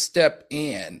anybody step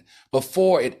in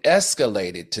before it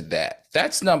escalated to that?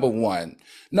 That's number one.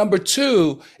 Number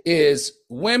two is,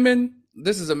 women,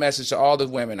 this is a message to all the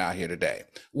women out here today.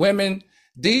 Women,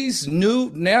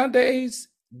 nowadays,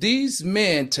 these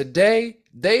men today,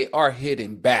 they are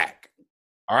hitting back.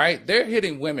 All right. They're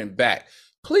hitting women back.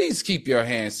 Please keep your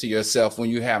hands to yourself when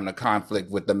you're having a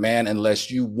conflict with the man, unless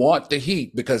you want the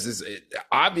heat, because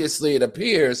obviously it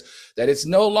appears that it's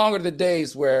no longer the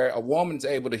days where a woman's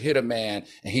able to hit a man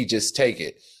and he just take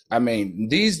it. I mean,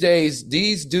 these days,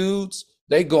 these dudes,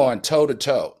 they going toe to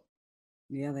toe.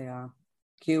 Yeah, they are.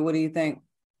 Q, what do you think?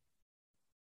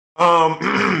 So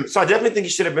I definitely think he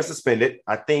should have been suspended.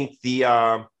 I think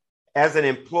as an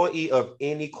employee of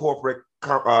any corporate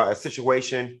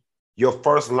situation, your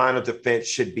first line of defense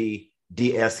should be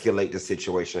de-escalate the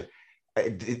situation.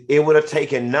 It would have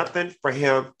taken nothing for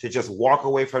him to just walk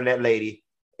away from that lady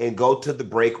and go to the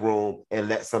break room and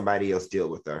let somebody else deal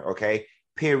with her. Okay.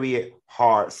 Period.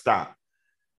 Hard stop.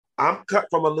 I'm cut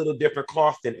from a little different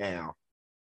cloth than Al.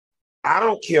 I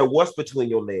don't care what's between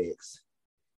your legs.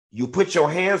 You put your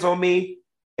hands on me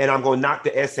and I'm going to knock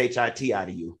the SHIT out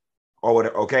of you or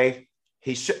whatever. Okay.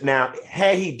 Now,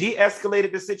 had he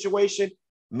de-escalated the situation,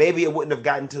 maybe it wouldn't have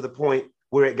gotten to the point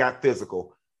where it got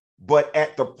physical. But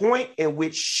at the point in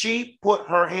which she put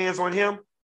her hands on him,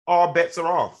 all bets are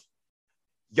off.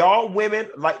 Y'all women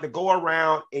like to go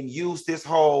around and use this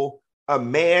whole a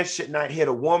man should not hit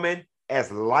a woman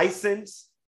as license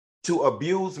to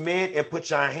abuse men and put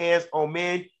your hands on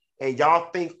men. And y'all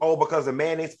think, oh, because a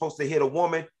man ain't supposed to hit a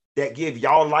woman, that give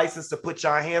y'all license to put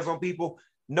your hands on people.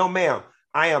 No, ma'am.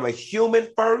 I am a human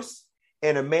first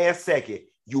and a man second.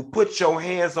 You put your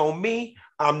hands on me,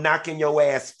 I'm knocking your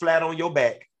ass flat on your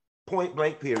back. Point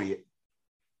blank, period.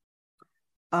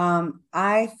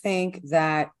 I think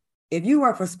that if you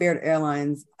work for Spirit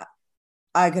Airlines,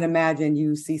 I could imagine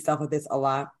you see stuff like this a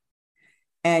lot.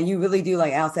 And you really do,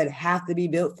 like Al said, have to be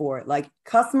built for it. Like,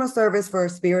 customer service for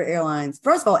Spirit Airlines,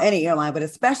 first of all, any airline, but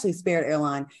especially Spirit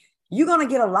Airline, you're going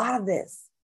to get a lot of this.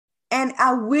 And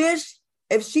I wish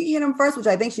if she hit him first, which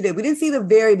I think she did, we didn't see the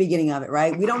very beginning of it,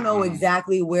 right? We don't know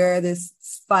exactly where this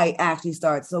fight actually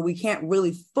starts. So we can't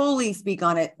really fully speak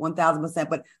on it 1000%.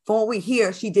 But from what we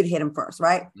hear, she did hit him first,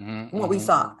 right? From what we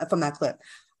saw from that clip.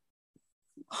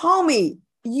 Homie,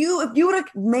 if you would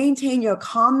have maintained your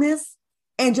calmness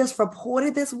and just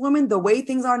reported this woman the way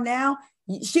things are now,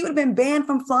 she would have been banned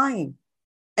from flying.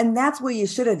 And that's what you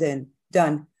should have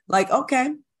done. Like,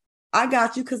 okay, I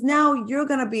got you. Cause now you're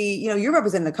going to be, you're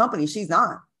representing the company. She's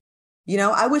not.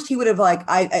 I wish he would have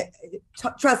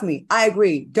trust me. I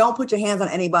agree. Don't put your hands on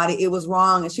anybody. It was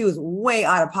wrong. And she was way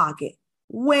out of pocket,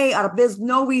 there's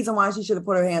no reason why she should have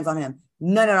put her hands on him.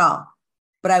 None at all.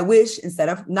 But I wish instead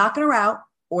of knocking her out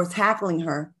or tackling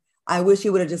her, I wish he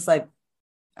would have just all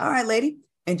right, lady,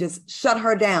 and just shut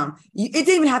her down. It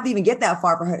didn't even have to even get that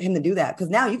far for him to do that. Cause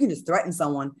now you can just threaten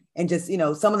someone and just,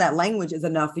 some of that language is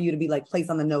enough for you to be placed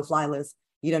on the no-fly list.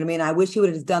 You know what I mean? I wish he would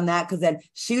have just done that because then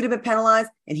she would have been penalized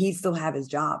and he'd still have his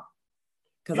job.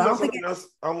 Because I don't think else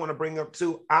I want to bring up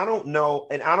too. I don't know,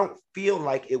 and I don't feel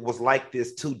like it was like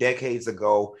this 2 decades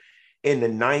ago in the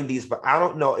 90s, but I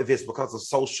don't know if it's because of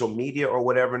social media or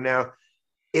whatever now.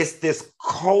 It's this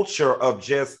culture of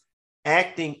just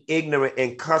acting ignorant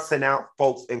and cussing out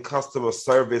folks in customer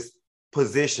service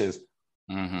positions.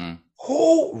 Mm-hmm.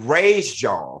 Who raised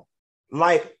y'all?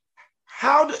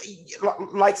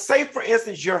 Say for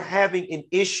instance, you're having an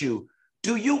issue.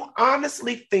 Do you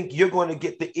honestly think you're going to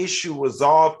get the issue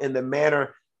resolved in the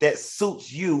manner that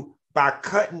suits you by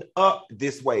cutting up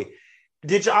this way?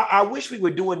 I wish we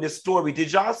were doing this story.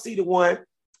 Did y'all see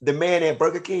the man at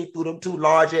Burger King threw them 2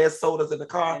 large ass sodas in the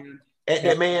car at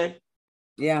that man?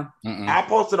 Yeah. Mm-mm. I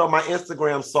posted on my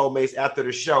Instagram soulmates after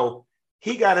the show.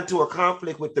 He got into a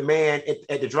conflict with the man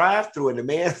at the drive-thru, and the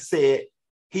man said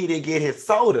he didn't get his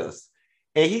sodas.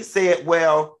 And he said,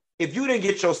 well, if you didn't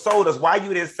get your sodas, why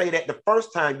you didn't say that the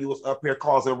first time you was up here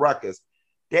causing ruckus?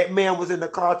 That man was in the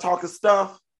car talking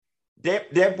stuff.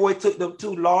 That boy took them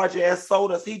 2 large ass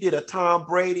sodas. He did a Tom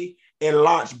Brady and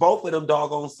launched both of them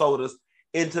doggone sodas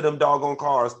into them doggone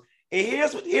cars. And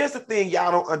here's the thing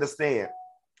y'all don't understand.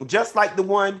 Just like the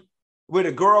one where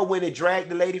the girl went and dragged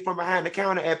the lady from behind the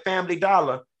counter at Family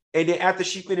Dollar, and then after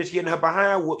she finished getting her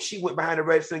behind whooped, she went behind the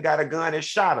register and got a gun and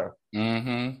shot her.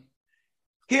 Mm-hmm.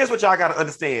 Here's what y'all got to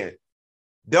understand.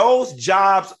 Those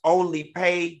jobs only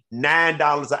pay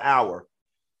 $9 an hour.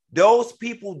 Those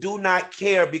people do not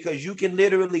care because you can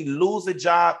literally lose a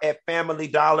job at Family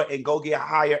Dollar and go get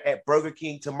hired at Burger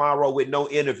King tomorrow with no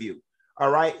interview. All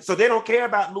right. So they don't care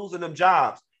about losing them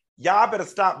jobs. Y'all better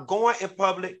stop going in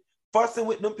public, fussing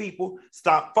with them people.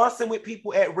 Stop fussing with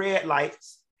people at red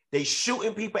lights. They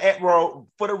shooting people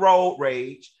for the road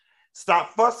rage.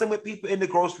 Stop fussing with people in the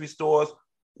grocery stores.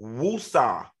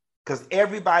 Woosah. Because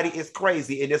everybody is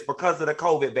crazy and it's because of the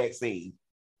COVID vaccine.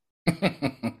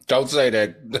 Don't say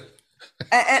that.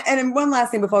 And one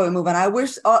last thing before we move on,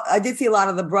 I did see a lot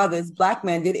of the brothers, black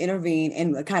men, did intervene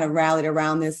and kind of rallied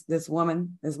around this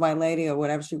woman, this white lady or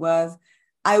whatever she was.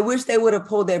 I wish they would have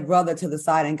pulled their brother to the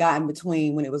side and got in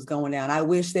between when it was going down. I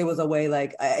wish there was a way,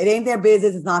 it ain't their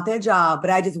business, it's not their job, but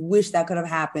I just wish that could have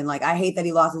happened. I hate that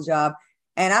he lost his job.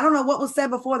 And I don't know what was said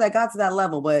before that got to that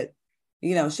level, but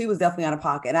she was definitely out of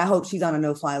pocket. And I hope she's on a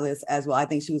no-fly list as well. I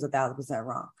think she was 1,000%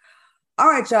 wrong. All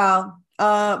right, y'all.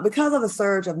 Because of the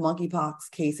surge of monkeypox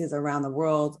cases around the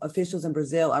world, officials in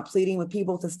Brazil are pleading with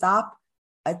people to stop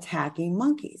attacking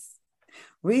monkeys.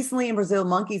 Recently in Brazil,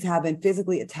 monkeys have been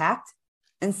physically attacked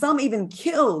and some even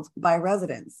killed by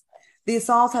residents. The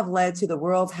assaults have led to the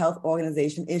World Health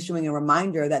Organization issuing a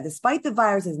reminder that despite the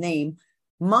virus's name,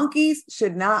 monkeys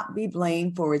should not be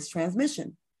blamed for its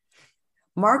transmission.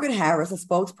 Margaret Harris, a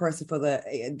spokesperson for the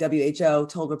WHO,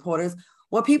 told reporters,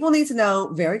 what people need to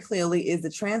know very clearly is the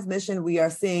transmission we are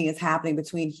seeing is happening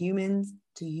between humans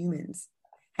to humans.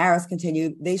 Harris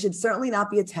continued, they should certainly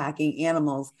not be attacking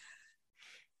animals.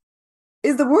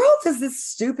 Is the world just this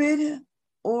stupid,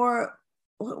 or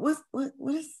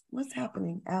what's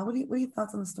happening? Al, what are your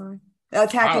thoughts on the story?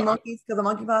 Attacking monkeys because of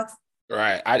monkeypox?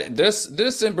 Right.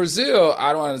 This in Brazil,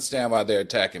 I don't understand why they're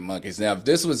attacking monkeys. Now, if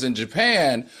this was in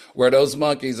Japan, where those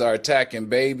monkeys are attacking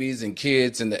babies and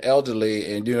kids and the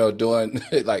elderly and, doing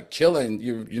killing,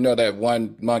 that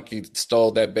one monkey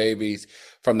stole that babies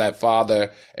from that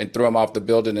father and threw him off the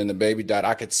building and the baby died.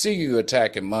 I could see you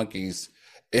attacking monkeys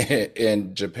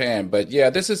in Japan. But yeah,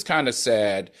 this is kind of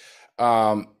sad.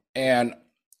 And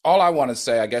all I want to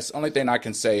say, I guess, only thing I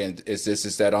can say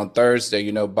is that on Thursday,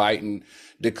 Biden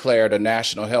declared a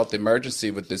national health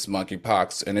emergency with this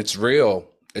monkeypox, and it's real.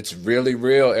 It's really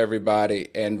real, everybody.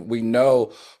 And we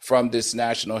know from this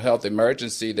national health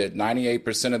emergency that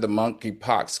 98% of the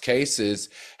monkeypox cases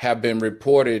have been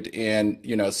reported in,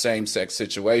 same-sex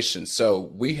situations.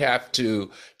 So we have to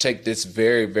take this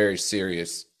very, very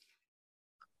serious.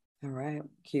 All right.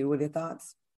 Q, what are your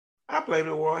thoughts? I blame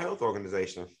the World Health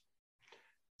Organization.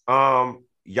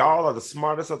 Y'all are the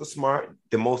smartest of the smart,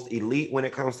 the most elite when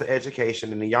it comes to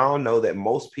education. And y'all know that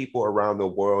most people around the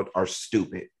world are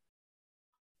stupid.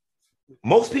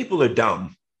 Most people are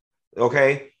dumb.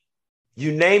 Okay.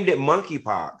 You named it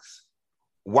monkeypox.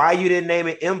 Why you didn't name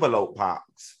it envelope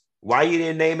pox? Why you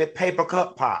didn't name it paper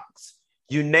cup pox?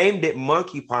 You named it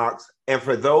monkeypox. And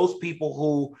for those people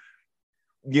who,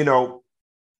 you know,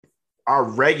 are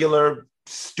regular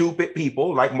stupid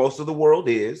people, like most of the world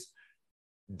is,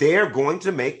 they're going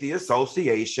to make the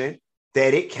association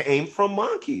that it came from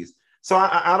monkeys. So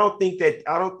I don't think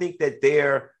that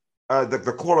they're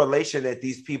the correlation that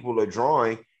these people are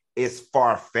drawing is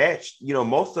far-fetched. You know,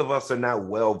 most of us are not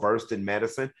well versed in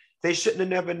medicine. They shouldn't have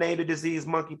never named the disease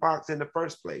monkeypox in the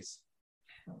first place.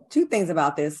 Two things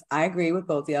about this. I agree with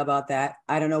both of you about that.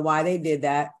 I don't know why they did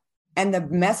that. And the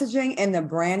messaging and the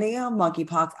branding of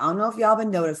monkeypox, I don't know if y'all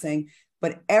been noticing,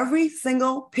 but every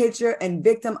single picture and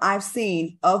victim I've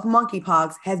seen of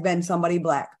monkeypox has been somebody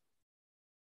Black.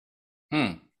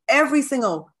 Every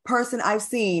single person I've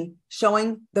seen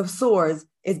showing the sores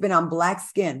has been on Black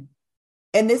skin.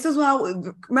 And this is how,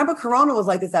 remember Corona was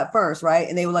like this at first, right?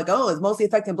 And they were like, oh, it's mostly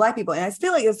affecting Black people. And I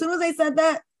feel like as soon as they said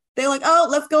that, they're like, oh,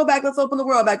 let's go back. Let's open the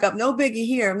world back up. No biggie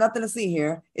here. Nothing to see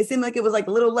here. It seemed like it was like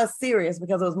a little less serious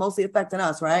because it was mostly affecting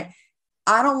us, right?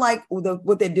 I don't like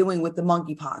what they're doing with the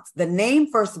monkeypox. The name,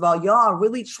 first of all, y'all are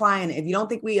really trying. If you don't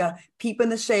think we are peeping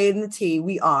the shade and the tea,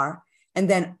 we are. And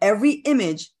then every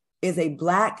image is a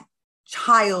Black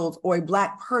child or a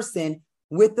Black person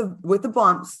with the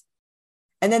bumps.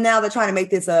 And then now they're trying to make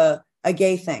this a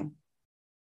gay thing.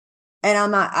 And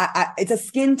I'm not, it's a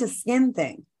skin to skin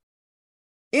thing.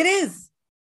 It is,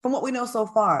 from what we know so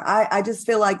far. I just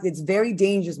feel like it's very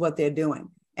dangerous what they're doing.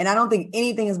 And I don't think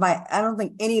any of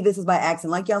this is by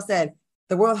accident. Like y'all said,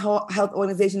 the World Health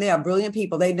Organization, they are brilliant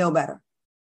people. They know better.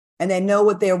 And they know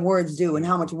what their words do and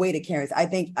how much weight it carries. I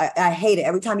think, I hate it.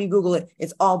 Every time you Google it,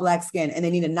 it's all Black skin and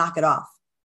they need to knock it off.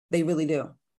 They really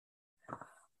do.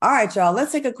 All right, y'all,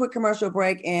 let's take a quick commercial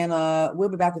break and we'll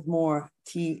be back with more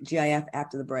TGIF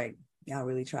after the break. Y'all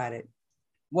really tried it.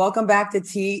 Welcome back to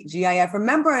TGIF.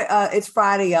 Remember, it's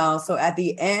Friday, y'all. So at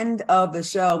the end of the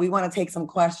show, we want to take some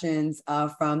questions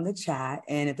from the chat.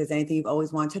 And if there's anything you've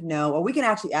always wanted to know, or we can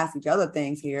actually ask each other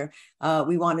things here,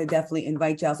 we want to definitely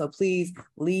invite y'all. So please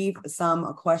leave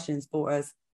some questions for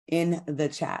us in the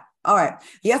chat. All right.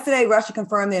 Yesterday, Russia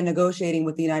confirmed they're negotiating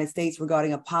with the United States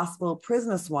regarding a possible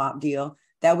prisoner swap deal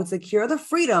that would secure the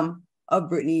freedom of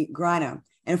Britney Griner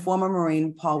and former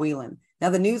Marine Paul Whelan. Now,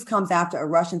 the news comes after a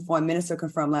Russian foreign minister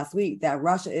confirmed last week that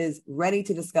Russia is ready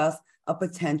to discuss a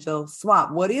potential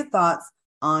swap. What are your thoughts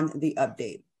on the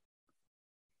update?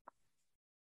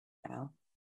 Al?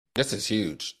 This is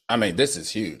huge. I mean, this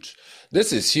is huge.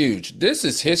 This is huge. This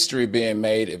is history being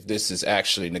made if this is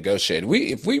actually negotiated.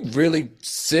 If we really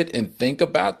sit and think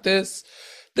about this,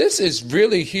 this is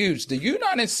really huge. The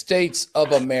United States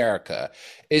of America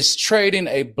is trading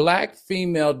a Black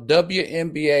female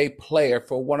WNBA player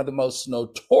for one of the most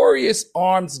notorious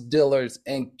arms dealers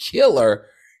and killer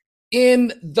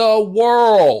in the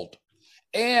world.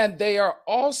 And they are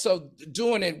also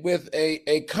doing it with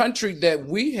a country that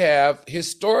we have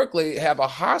historically have a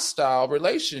hostile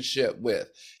relationship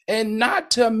with. And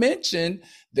not to mention,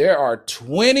 there are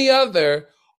 20 other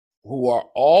who are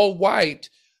all white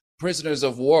prisoners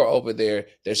of war over there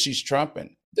that she's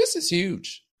trumping. This is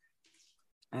huge.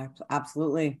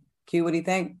 Absolutely. Q, what do you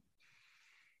think?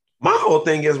 My whole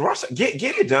thing is Russia, get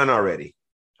it done already.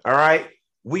 All right.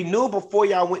 We knew before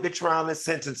y'all went to trial and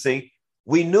sentencing.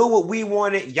 We knew what we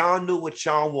wanted. Y'all knew what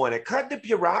y'all wanted. Cut the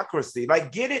bureaucracy.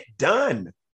 Like, get it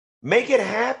done. Make it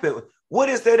happen. What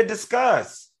is there to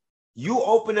discuss? You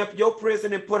open up your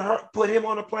prison and put him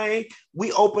on a plane.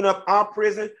 We open up our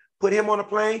prison, put him on a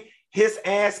plane. His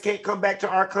ass can't come back to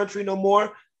our country no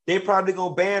more. They probably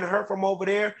gonna ban her from over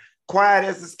there. Quiet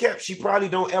as it's kept. She probably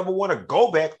don't ever want to go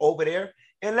back over there.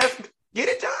 And let's get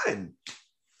it done.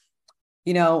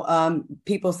 You know,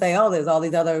 people say, oh, there's all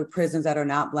these other prisoners that are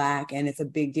not Black, and it's a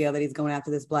big deal that he's going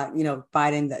after this Black, you know,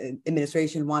 Biden the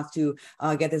administration wants to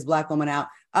get this Black woman out.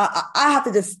 I have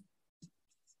to just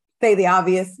say the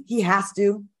obvious. He has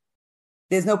to.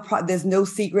 There's no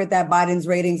secret that Biden's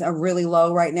ratings are really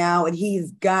low right now, and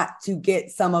he's got to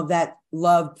get some of that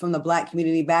love from the Black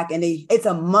community back. And it's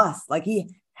a must. Like,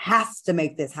 he has to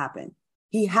make this happen.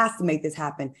 He has to make this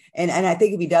happen. And I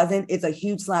think if he doesn't, it's a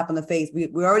huge slap in the face.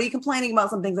 We're already complaining about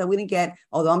some things that we didn't get,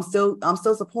 although I'm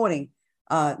still supporting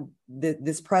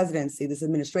this presidency, this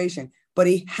administration. But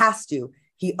he has to.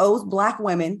 He owes Black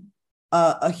women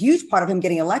a huge part of him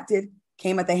getting elected.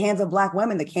 Came at the hands of Black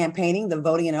women, the campaigning, the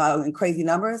voting in crazy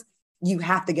numbers. You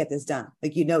have to get this done.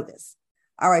 Like, you know this.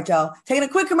 All right, y'all. Taking a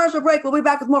quick commercial break. We'll be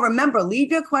back with more. Remember,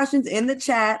 leave your questions in the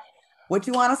chat. What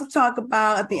you want us to talk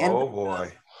about at the end. Oh,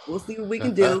 boy. We'll see what we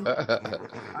can do. All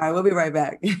right, we'll be right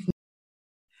back.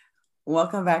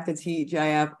 Welcome back to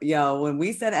TGIF. Yo, when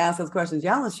we said ask us questions,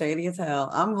 y'all are shady as hell.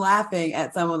 I'm laughing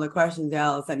at some of the questions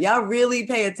y'all said. Y'all really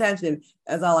pay attention.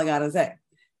 That's all I got to say.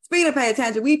 Speaking of pay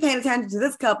attention, we paid attention to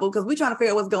this couple because we're trying to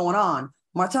figure out what's going on.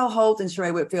 Martell Holt and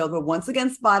Sheree Whitfield were once again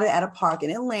spotted at a park in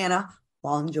Atlanta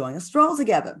while enjoying a stroll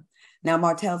together. Now,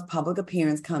 Martell's public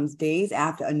appearance comes days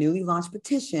after a newly launched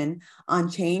petition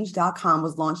on Change.com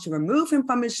was launched to remove him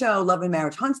from his show, Love and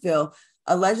Marriage Huntsville,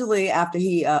 allegedly after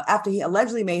he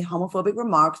allegedly made homophobic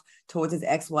remarks towards his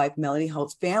ex-wife Melody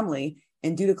Holt's family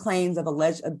and due to claims of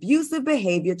alleged abusive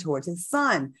behavior towards his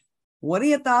son. What are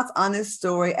your thoughts on this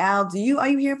story, Al? Are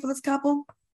you here for this couple?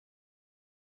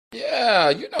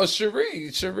 Yeah, Sheree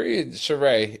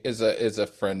is a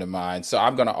friend of mine, so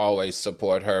I'm gonna always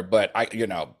support her. But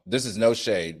this is no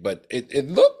shade, but it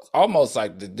looked almost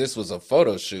like this was a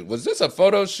photo shoot. Was this a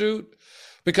photo shoot?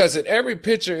 Because in every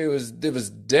picture, it was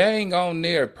dang on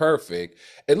near perfect.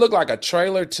 It looked like a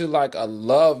trailer to like a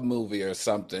love movie or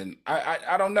something.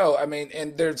 I don't know. I mean,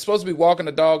 and they're supposed to be walking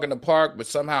the dog in the park, but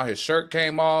somehow his shirt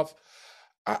came off.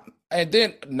 And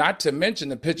then, not to mention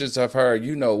the pictures of her,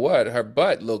 her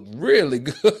butt looked really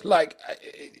good. Like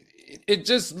it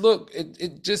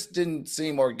just didn't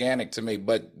seem organic to me.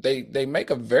 But they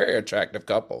make a very attractive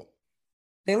couple.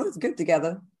 They look good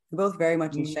together. They're both very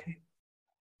much in shape.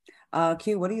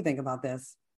 Q, what do you think about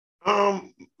this?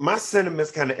 My sentiments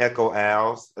kind of echo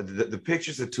Al's. The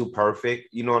pictures are too perfect.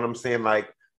 You know what I'm saying?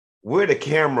 Like, we're the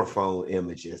camera phone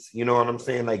images. You know what I'm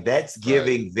saying? Like, that's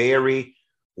giving very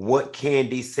what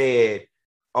Candy said.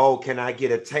 Oh, can I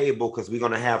get a table? Because we're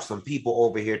going to have some people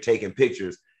over here taking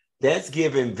pictures. That's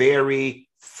giving very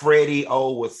Freddie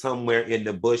O was somewhere in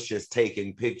the bushes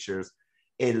taking pictures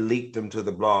and leaked them to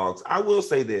the blogs. I will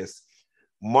say this.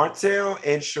 Martell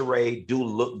and Sheree do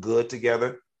look good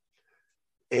together,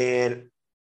 and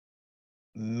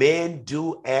men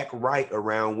do act right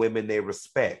around women they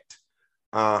respect.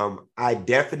 I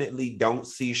definitely don't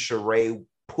see Sheree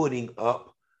putting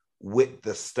up with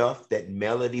the stuff that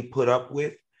Melody put up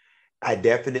with. I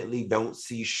definitely don't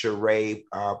see Sheree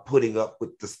putting up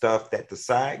with the stuff that the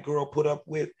side girl put up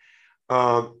with.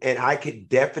 And I could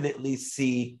definitely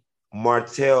see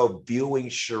Martell viewing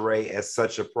Sheree as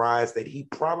such a prize that he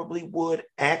probably would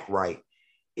act right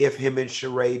if him and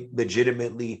Sheree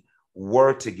legitimately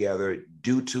were together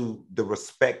due to the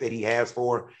respect that he has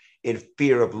for her in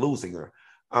fear of losing her.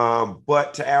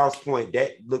 But to Al's point,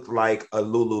 that looked like a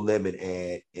Lululemon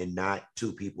ad and not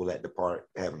two people at the park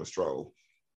having a stroll.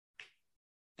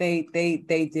 They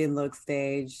did look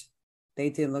staged. They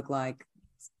did look like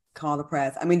call the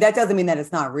press. I mean, that doesn't mean that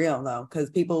it's not real though, because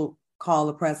people call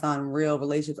the press on real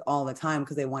relationships all the time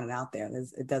because they want it out there.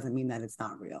 It doesn't mean that it's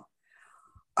not real.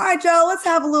 All right, y'all, let's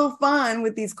have a little fun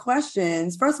with these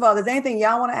questions. First of all, is there anything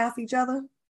y'all want to ask each other?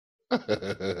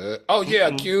 Oh,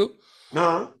 yeah, Q.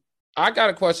 Uh-huh. I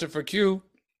got a question for Q.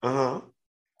 Uh-huh.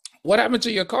 What happened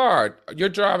to your car? You're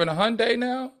driving a Hyundai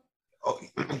now? Oh,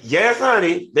 yes,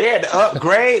 honey. They had to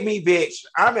upgrade me, bitch.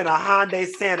 I'm in a Hyundai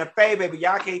Santa Fe, baby.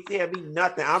 Y'all can't tell me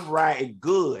nothing. I'm riding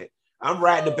good. I'm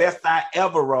riding the best I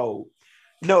ever rode.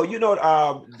 No,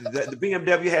 the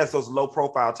BMW has those low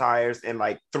profile tires, and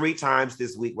like 3 times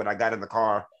this week when I got in the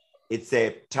car, it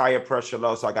said tire pressure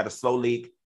low. So I got a slow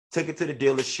leak, took it to the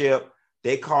dealership.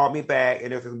 They called me back,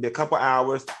 and it was gonna be a couple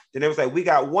hours. Then it was like, we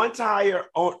got one tire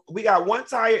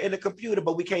in the computer,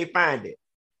 but we can't find it.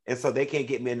 And so they can't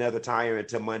get me another tire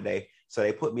until Monday. So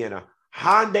they put me in a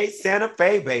Hyundai Santa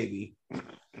Fe, baby.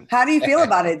 How do you feel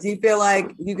about it? Do you feel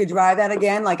like you could drive that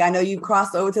again? Like, I know you've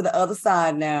crossed over to the other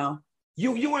side now.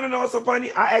 You want to know what's so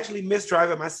funny? I actually miss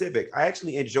driving my Civic. I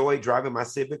actually enjoyed driving my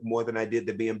Civic more than I did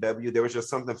the BMW. There was just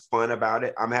something fun about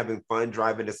it. I'm having fun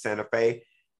driving the Santa Fe.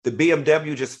 The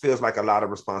BMW just feels like a lot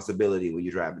of responsibility when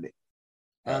you're driving it.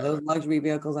 Those luxury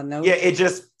vehicles, I know. Yeah, it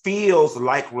just feels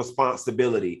like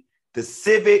responsibility. The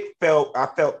Civic I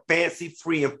felt fancy,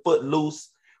 free, and footloose.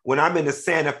 When I'm in the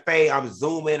Santa Fe, I'm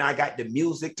zooming. I got the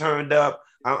music turned up.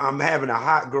 I'm having a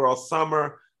hot girl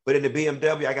summer. But in the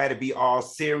BMW, I got to be all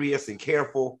serious and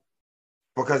careful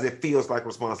because it feels like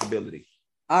responsibility.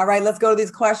 All right, let's go to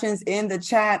these questions in the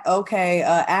chat. Okay,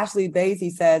 Ashley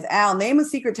Basie says, Al, name a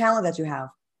secret talent that you have.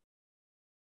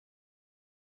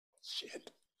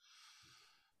 Shit.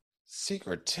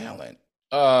 Secret talent.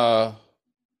 Pass.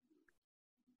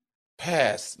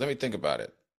 Let me think about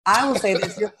it. I will say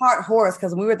this, you're part horse,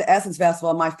 because when we were at the Essence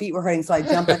Festival, my feet were hurting, so I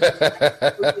jumped like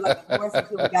a horse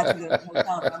until we got to the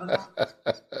hotel. Remember that?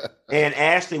 And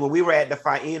Ashley, when we were at the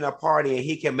Faina party and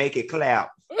he can make it clap.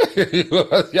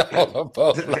 Y'all are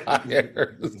both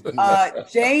liars.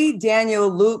 J. Daniel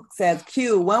Luke says,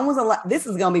 Q, when was this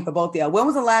is going to be for both of y'all. When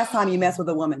was the last time you messed with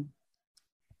a woman?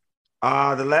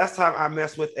 The last time I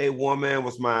messed with a woman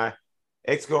was my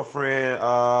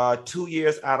ex-girlfriend, 2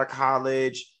 years out of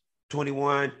college,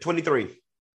 21, 23.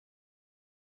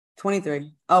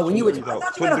 23. Oh, when you were, I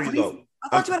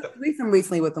thought you had a threesome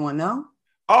recently with the one, no?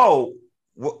 Oh,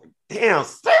 well, damn,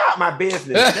 stay out my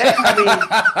business.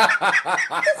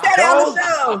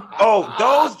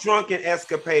 Those drunken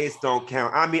escapades don't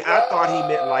count. I mean, I thought he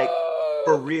meant like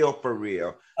for real.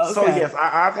 Okay. So yes,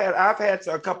 I've had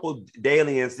a couple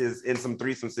dalliances in some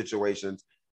threesome situations.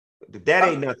 That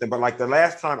ain't nothing. But like the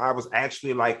last time I was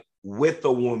actually like with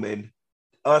a woman,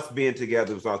 us being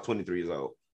together was when I was 23 years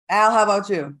old. Al, how about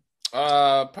you?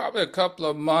 Probably a couple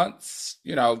of months.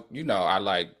 I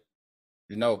like,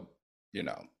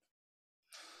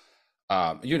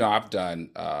 I've done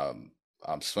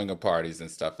swinger parties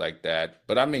and stuff like that.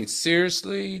 But I mean,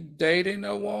 seriously, dating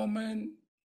a woman,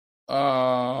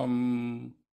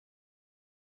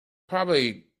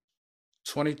 probably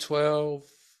 2012,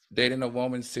 dating a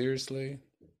woman seriously.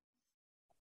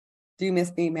 Do you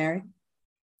miss being married?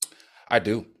 I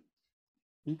do.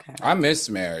 Okay. I miss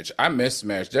marriage.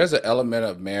 There's an element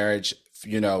of marriage,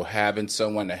 having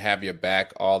someone to have your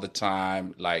back all the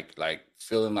time, like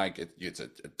feeling like it's a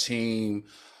team,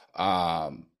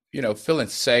 feeling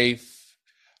safe,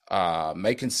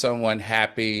 making someone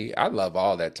happy. I love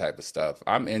all that type of stuff.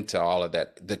 I'm into all of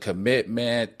that. The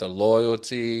commitment, the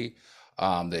loyalty,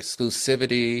 the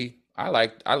exclusivity. I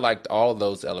liked all of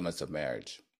those elements of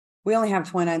marriage. We only have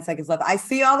 29 seconds left. I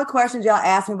see all the questions y'all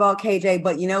asked me about KJ,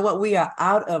 but you know what? We are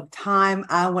out of time.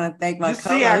 I want to thank my co-host.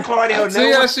 See how Claudia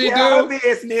see how she do.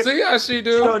 Business. See how she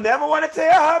do. She'll never want to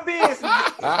tell her business.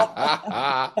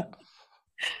 I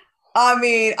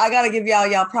mean, I got to give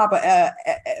y'all proper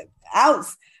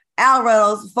outs. Al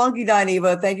Reynolds, Funky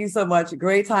Dineva, thank you so much.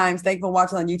 Great times. Thank you for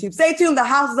watching on YouTube. Stay tuned. The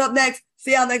house is up next.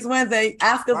 See y'all next Wednesday.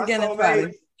 Ask us again next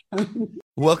Friday.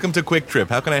 Welcome to Quick Trip.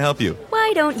 How can I help you?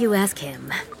 Why don't you ask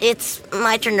him? It's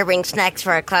my turn to bring snacks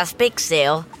for our class bake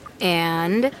sale.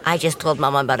 And? I just told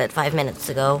Mama about it 5 minutes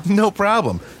ago. No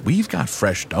problem. We've got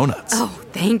fresh donuts. Oh,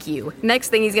 thank you. Next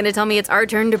thing he's going to tell me it's our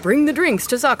turn to bring the drinks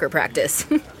to soccer practice.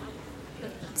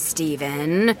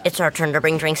 Steven. It's our turn to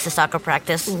bring drinks to soccer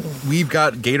practice. We've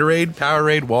got Gatorade,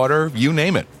 Powerade, water, you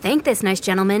name it. Thank this nice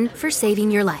gentleman for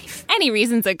saving your life. Any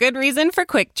reason's a good reason for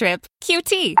Quick Trip.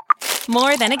 QT.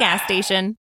 More than a gas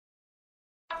station.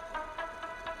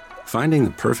 Finding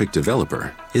the perfect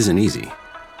developer isn't easy.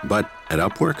 But at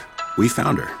Upwork, we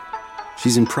found her.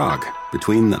 She's in Prague,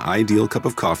 between the ideal cup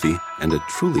of coffee and a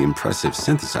truly impressive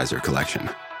synthesizer collection.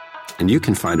 And you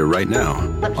can find her right now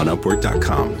on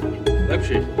Upwork.com.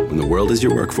 When the world is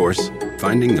your workforce,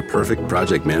 finding the perfect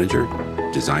project manager,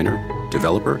 designer,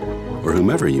 developer, or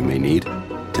whomever you may need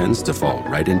tends to fall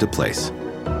right into place.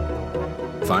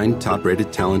 Find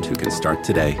top-rated talent who can start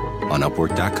today on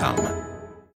Upwork.com.